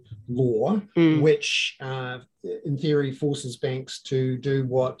CCCFA law, which in theory forces banks to do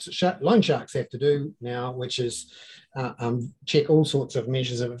what loan sharks have to do now, which is check all sorts of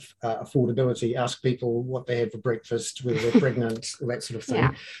measures of affordability, ask people what they had for breakfast, whether they're pregnant, that sort of thing.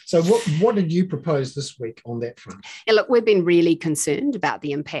 Yeah. So what did you propose this week on that front? Yeah, look, we've been really concerned about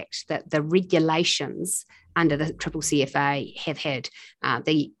the impact that the regulations under the CCCFA have had.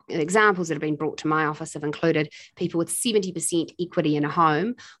 The examples that have been brought to my office have included people with 70% equity in a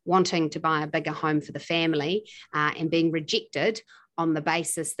home wanting to buy a bigger home for the family and being rejected on the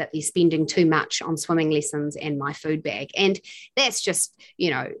basis that they're spending too much on swimming lessons and my food bag. And that's just,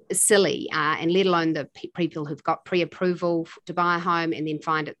 silly. And let alone the people who've got pre-approval to buy a home and then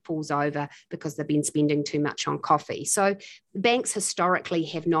find it falls over because they've been spending too much on coffee. So banks historically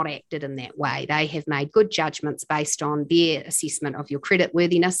have not acted in that way. They have made good judgments based on their assessment of your credit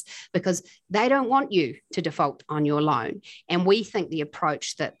worthiness because they don't want you to default on your loan. And we think the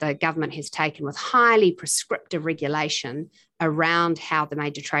approach that the government has taken with highly prescriptive regulation around how the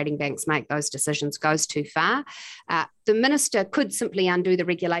major trading banks make those decisions goes too far. The minister could simply undo the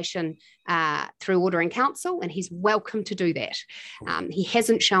regulation through order in council, and he's welcome to do that. He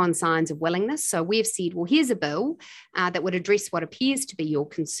hasn't shown signs of willingness. So we've said, well, here's a bill that would address what appears to be your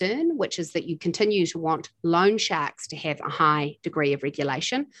concern, which is that you continue to want loan sharks to have a high degree of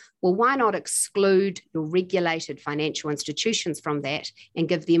regulation. Well, why not exclude your regulated financial institutions from that and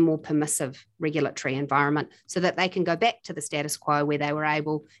give them more permissive regulatory environment so that they can go back to the status quo where they were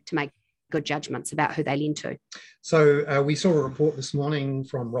able to make good judgments about who they lend to. So we saw a report this morning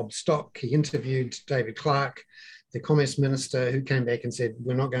from Rob Stock. He interviewed David Clark, the Commerce Minister, who came back and said,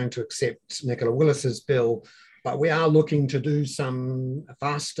 we're not going to accept Nicola Willis's bill, but we are looking to do some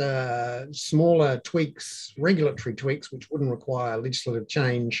faster, smaller tweaks, regulatory tweaks, which wouldn't require legislative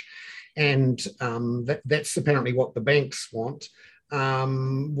change. And that's apparently what the banks want.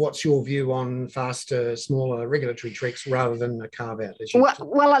 What's your view on faster, smaller regulatory tweaks rather than a carve-out?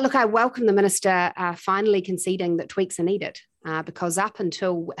 Well, look, I welcome the minister finally conceding that tweaks are needed because up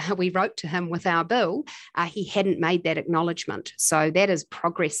until we wrote to him with our bill, he hadn't made that acknowledgement. So that is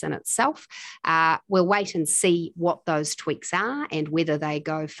progress in itself. We'll wait and see what those tweaks are and whether they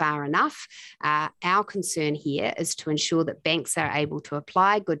go far enough. Our concern here is to ensure that banks are able to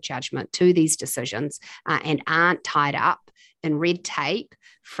apply good judgment to these decisions and aren't tied up in red tape,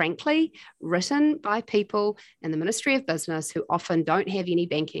 frankly, written by people in the Ministry of Business who often don't have any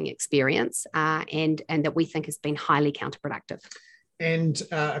banking experience and that we think has been highly counterproductive. And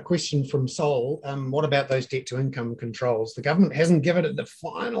a question from Sol, what about those debt-to-income controls? The government hasn't given it the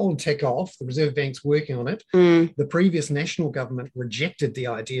final tick-off. The Reserve Bank's working on it. The previous national government rejected the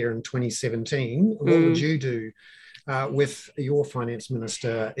idea in 2017. What would you do with your finance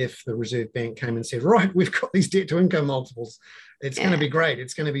minister if the Reserve Bank came and said, right, we've got these debt-to-income multiples, It's going to be great.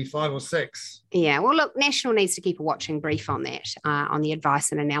 It's going to be 5 or 6. Yeah, well, look, National needs to keep a watching brief on that, on the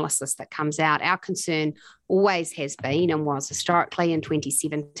advice and analysis that comes out. Our concern always has been and was historically in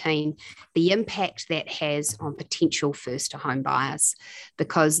 2017, the impact that has on potential first-to-home buyers,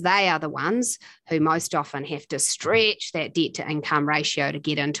 because they are the ones who most often have to stretch that debt-to-income ratio to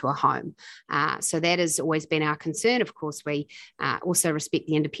get into a home. So that has always been our concern. Of course, we also respect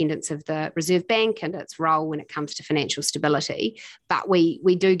the independence of the Reserve Bank and its role when it comes to financial stability, but we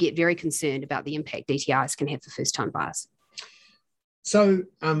do get very concerned about the impact DTIs can have for first-time buyers. So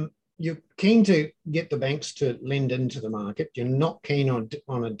you're keen to get the banks to lend into the market. You're not keen on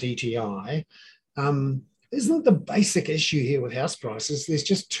a DTI. Isn't the basic issue here with house prices, there's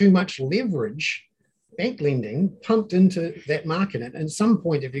just too much leverage, bank lending, pumped into that market? And at some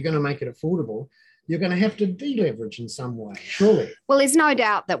point, if you're going to make it affordable, you're going to have to deleverage in some way, surely. Well, there's no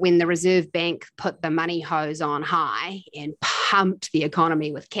doubt that when the Reserve Bank put the money hose on high and pumped the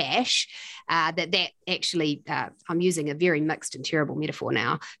economy with cash, that actually, I'm using a very mixed and terrible metaphor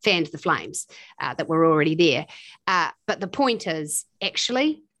now, fanned the flames that were already there. But the point is,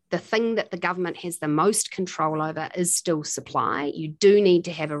 actually, the thing that the government has the most control over is still supply. You do need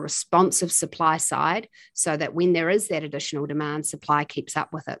to have a responsive supply side so that when there is that additional demand, supply keeps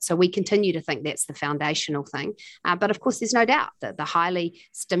up with it. So we continue to think that's the foundational thing. But of course, there's no doubt that the highly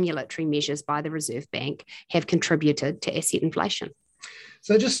stimulatory measures by the Reserve Bank have contributed to asset inflation.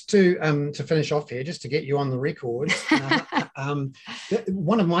 So just to finish off here, just to get you on the record,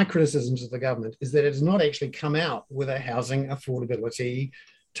 one of my criticisms of the government is that it has not actually come out with a housing affordability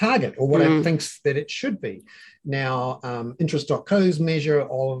target, or what it thinks that it should be. Now, Interest.co's measure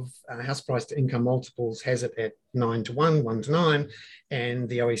of house price to income multiples has it at 9 to 1, 1 to 9, and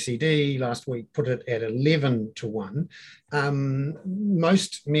the OECD last week put it at 11 to 1.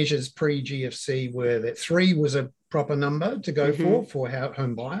 Most measures pre-GFC were that 3 was a proper number to go for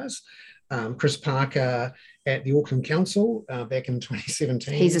home buyers. Chris Parker at the Auckland Council back in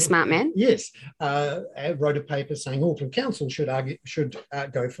 2017. He's a smart man. Yes, wrote a paper saying Auckland Council should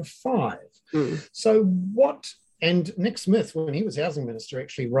go for 5. So what? And Nick Smith, when he was housing minister,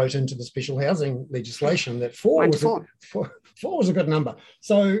 actually wrote into the special housing legislation that 4 was a good number.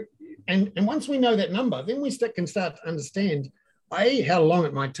 So, and once we know that number, then we can start to understand how long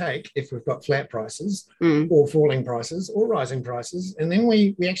it might take if we've got flat prices or falling prices or rising prices. And then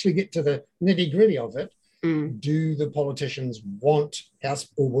we actually get to the nitty gritty of it. Do the politicians want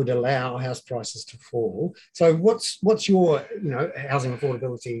or would allow house prices to fall? So what's your housing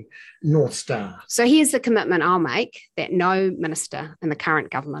affordability North Star? So here's the commitment I'll make that no minister in the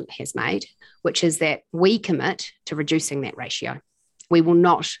current government has made, which is that we commit to reducing that ratio. We will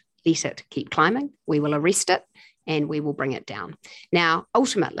not let it keep climbing. We will arrest it and we will bring it down. Now,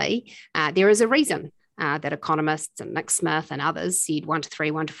 ultimately, there is a reason that economists and Nick Smith and others said 1 to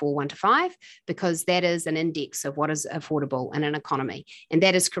 3, 1 to 4, 1 to 5, because that is an index of what is affordable in an economy. And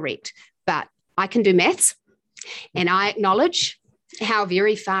that is correct. But I can do maths, and I acknowledge how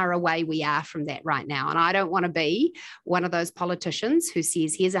very far away we are from that right now. And I don't want to be one of those politicians who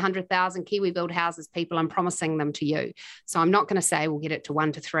says, here's 100,000 Kiwi build houses, people, I'm promising them to you. So I'm not going to say we'll get it to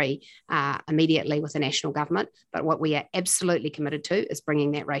 1 to 3 immediately with the national government. But what we are absolutely committed to is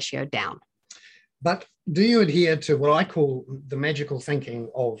bringing that ratio down. But do you adhere to what I call the magical thinking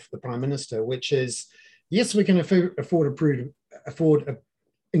of the Prime Minister, which is, yes, we can improve affordability,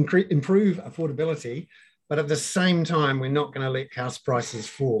 but at the same time, we're not going to let house prices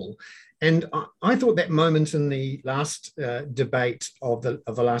fall. And I thought that moment in the last debate of the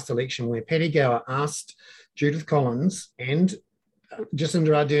last election, where Paddy Gower asked Judith Collins and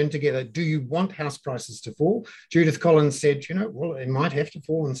Jacinda Ardern together, do you want house prices to fall? Judith Collins said, well, it might have to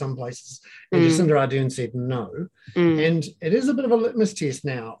fall in some places. And Jacinda Ardern said no. And it is a bit of a litmus test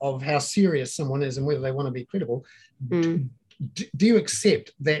now of how serious someone is and whether they want to be credible. Do you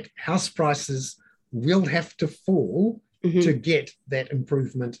accept that house prices will have to fall to get that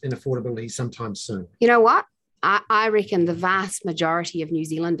improvement in affordability sometime soon? You know what? I reckon the vast majority of New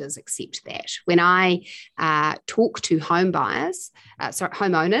Zealanders accept that. When I talk to homeowners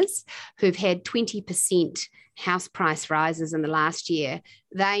who've had 20% house price rises in the last year,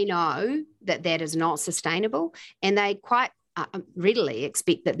 they know that that is not sustainable, and they quite readily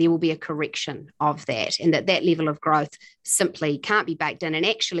expect that there will be a correction of that, and that level of growth simply can't be baked in and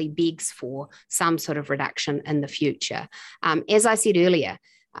actually begs for some sort of reduction in the future. As I said earlier,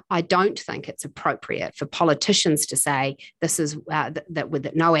 I don't think it's appropriate for politicians to say this is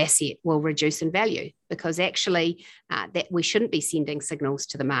that no asset will reduce in value, because actually that we shouldn't be sending signals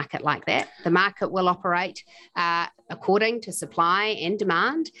to the market like that. The market will operate according to supply and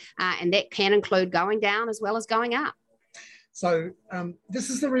demand, and that can include going down as well as going up. So this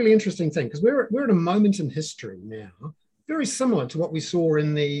is the really interesting thing, because we're at a moment in history now, very similar to what we saw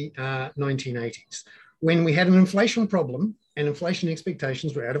in the 1980s, when we had an inflation problem and inflation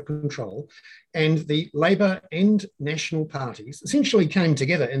expectations were out of control, and the Labour and National parties essentially came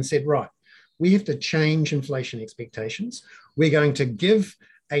together and said, right, we have to change inflation expectations. We're going to give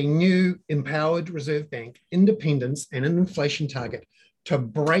a new empowered Reserve Bank independence and an inflation target to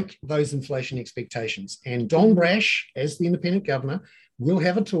break those inflation expectations. And Don Brash, as the independent governor, will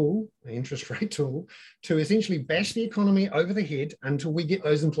have a tool, an interest rate tool, to essentially bash the economy over the head until we get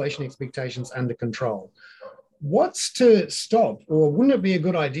those inflation expectations under control. What's to stop, or wouldn't it be a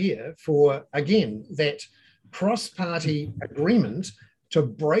good idea for, again, that cross-party agreement to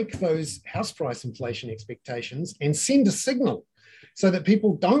break those house price inflation expectations and send a signal so that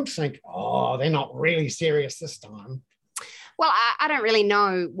people don't think, oh, they're not really serious this time? Well, I don't really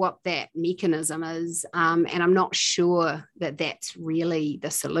know what that mechanism is, and I'm not sure that that's really the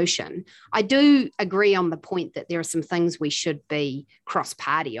solution. I do agree on the point that there are some things we should be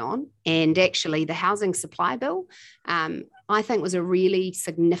cross-party on, and actually the housing supply bill, I think, was a really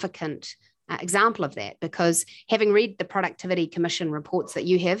significant example of that, because having read the Productivity Commission reports that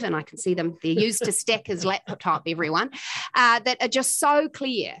you have, and I can see them, they're used to stack his laptop, everyone, that are just so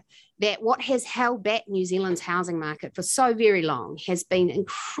clear that what has held back New Zealand's housing market for so very long has been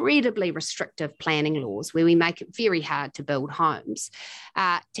incredibly restrictive planning laws, where we make it very hard to build homes.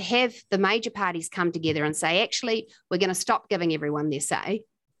 To have the major parties come together and say, actually, we're going to stop giving everyone their say.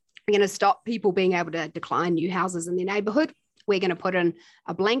 We're going to stop people being able to decline new houses in their neighbourhood. We're going to put in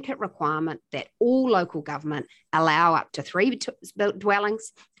a blanket requirement that all local government allow up to 3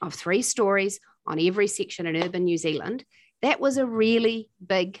 dwellings of 3 stories on every section in urban New Zealand. That was a really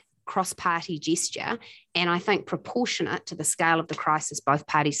big cross-party gesture, and I think proportionate to the scale of the crisis both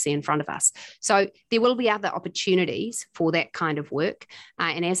parties see in front of us. So there will be other opportunities for that kind of work.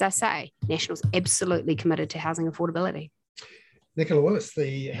 And as I say, National's absolutely committed to housing affordability. Nicola Willis,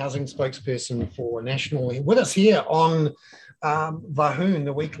 the housing spokesperson for National, with us here on Vahoon,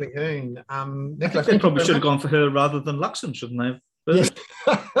 the weekly Oon. Nicola, they probably should have gone for her rather than Luxon, shouldn't they? Yes.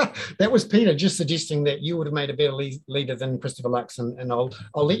 That was Peter just suggesting that you would have made a better leader than Christopher Luxon, and I'll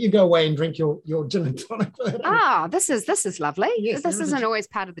let you go away and drink your gin and tonic for that. Ah, this is lovely. Yes, this isn't always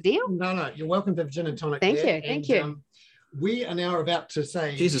part of the deal. No, you're welcome to the gin and tonic. Thank you. We are now about to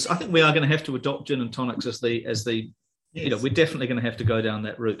say, Jesus, I think we are going to have to adopt gin and tonics as the yes. We're definitely going to have to go down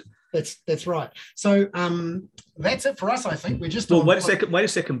that route. That's right. So that's it for us, I think. We're just wait a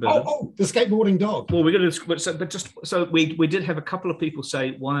second, Bernard. Oh, the skateboarding dog. Well, we're going to, we did have a couple of people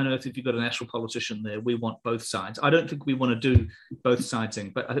say, why on earth have you got a national politician there? We want both sides. I don't think we want to do both sides in,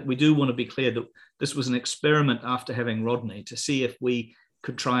 but I think we do want to be clear that this was an experiment after having Rodney to see if we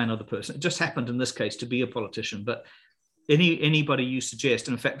could try another person. It just happened in this case to be a politician, but anybody you suggest,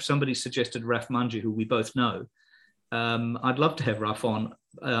 and in fact, somebody suggested Raf Manji, who we both know. I'd love to have Raf on.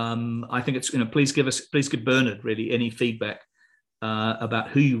 I think it's, please give Bernard really any feedback about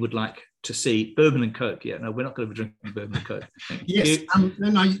who you would like to see. Bourbon and Coke. Yeah, no, we're not going to be drinking bourbon and Coke. Yes,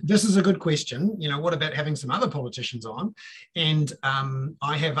 no, this is a good question. What about having some other politicians on? And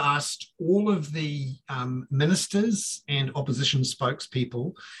I have asked all of the ministers and opposition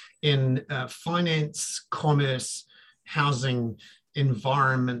spokespeople in finance, commerce, housing,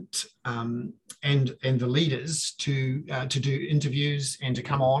 environment, and the leaders to do interviews and to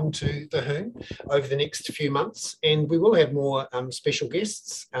come on to the Hoon over the next few months, and we will have more special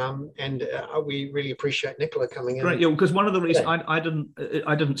guests. And we really appreciate Nicola coming in. Great, yeah. Because one of the reasons I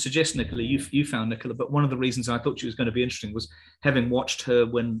didn't suggest Nicola, you found Nicola, but one of the reasons I thought she was going to be interesting was having watched her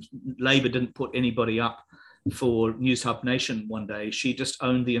when Labour didn't put anybody up for News Hub Nation one day. She just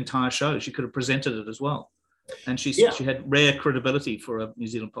owned the entire show. She could have presented it as well. And she had rare credibility for a New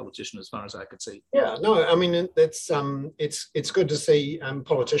Zealand politician, as far as I could see. Yeah, no, I mean it's good to see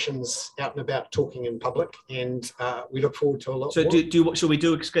politicians out and about talking in public, and we look forward to a lot. So, shall we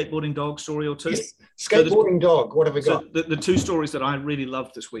do a skateboarding dog story or two? Yes, skateboarding dog. What have we got? So the 2 stories that I really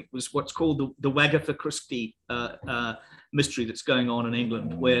loved this week was what's called the Wagatha Christie mystery that's going on in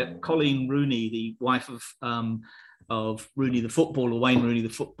England, where Colleen Rooney, the wife of Rooney the footballer, Wayne Rooney the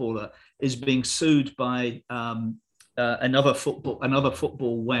footballer, is being sued by another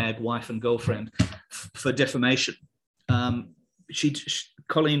football wag, wife and girlfriend, for defamation.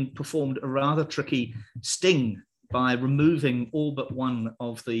 Colleen performed a rather tricky sting by removing all but one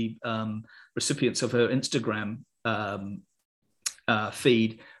of the recipients of her Instagram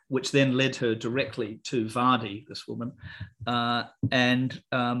feed, which then led her directly to Vardy, this woman, and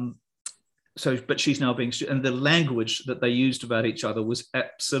but she's now being, and the language that they used about each other was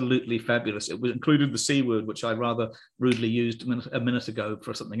absolutely fabulous. It was included the C word, which I rather rudely used a minute ago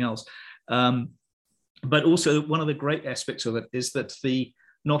for something else. But also one of the great aspects of it is that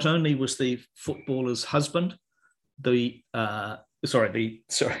not only was the footballer's husband, the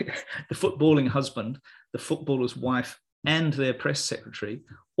footballing husband, the footballer's wife, and their press secretary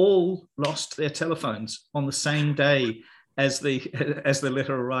all lost their telephones on the same day as the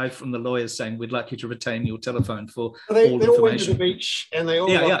letter arrived from the lawyers saying, we'd like you to retain your telephone for all information. They all went to the beach and they all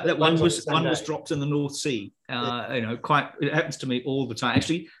that one was dropped in the North Sea. It happens to me all the time.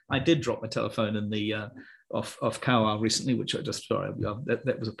 Actually, I did drop my telephone in the off Kauai recently, which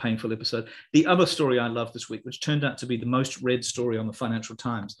that was a painful episode. The other story I love this week, which turned out to be the most read story on the Financial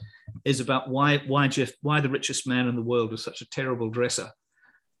Times, is about why the richest man in the world is such a terrible dresser.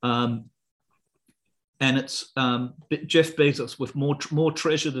 And it's Jeff Bezos with more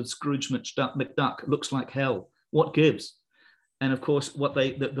treasure than Scrooge McDuck. Looks like hell. What gives? And of course,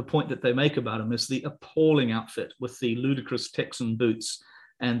 the point that they make about him is the appalling outfit with the ludicrous Texan boots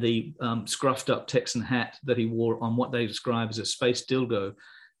and the scruffed up Texan hat that he wore on what they describe as a space dildo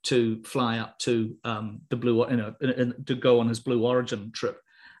to fly up to the Blue, to go on his Blue Origin trip.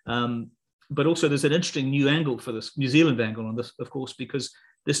 But also there's an interesting new angle for this, New Zealand angle on this, of course, because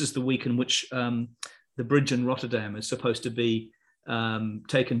this is the week in which the bridge in Rotterdam is supposed to be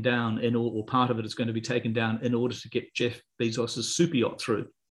taken down, or part of it is going to be taken down in order to get Jeff Bezos's super yacht through.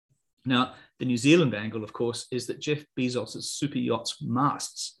 Now, the New Zealand angle, of course, is that Jeff Bezos's super yacht's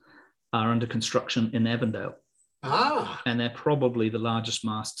masts are under construction in Avondale. And they're probably the largest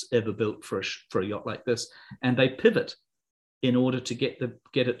masts ever built for a yacht like this. And they pivot in order to get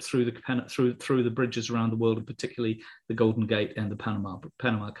it through the bridges around the world, and particularly the Golden Gate and the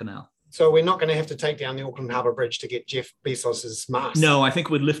Panama Canal. So we're not going to have to take down the Auckland Harbour Bridge to get Jeff Bezos's mast. No, I think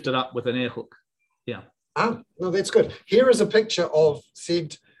we'd lift it up with an air hook. Yeah. No, that's good. Here is a picture of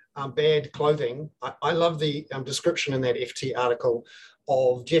said bad clothing. I love the description in that FT article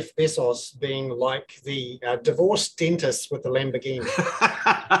of Jeff Bezos being like the divorced dentist with the Lamborghini.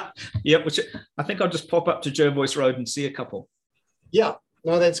 Yeah, which I think I'll just pop up to Jervois Road and see a couple. Yeah,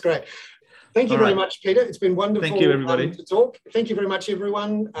 no, that's great. Thank you very much, Peter. It's been wonderful. Thank you, everybody. To talk. Thank you very much,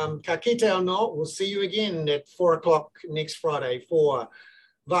 everyone. Ka kite anō. We'll see you again at 4:00 next Friday for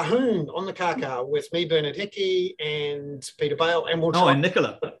Vahoon on the Kaka with me, Bernard Hickey, and Peter Bale. And we'll try and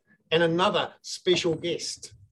Nicola. And another special guest.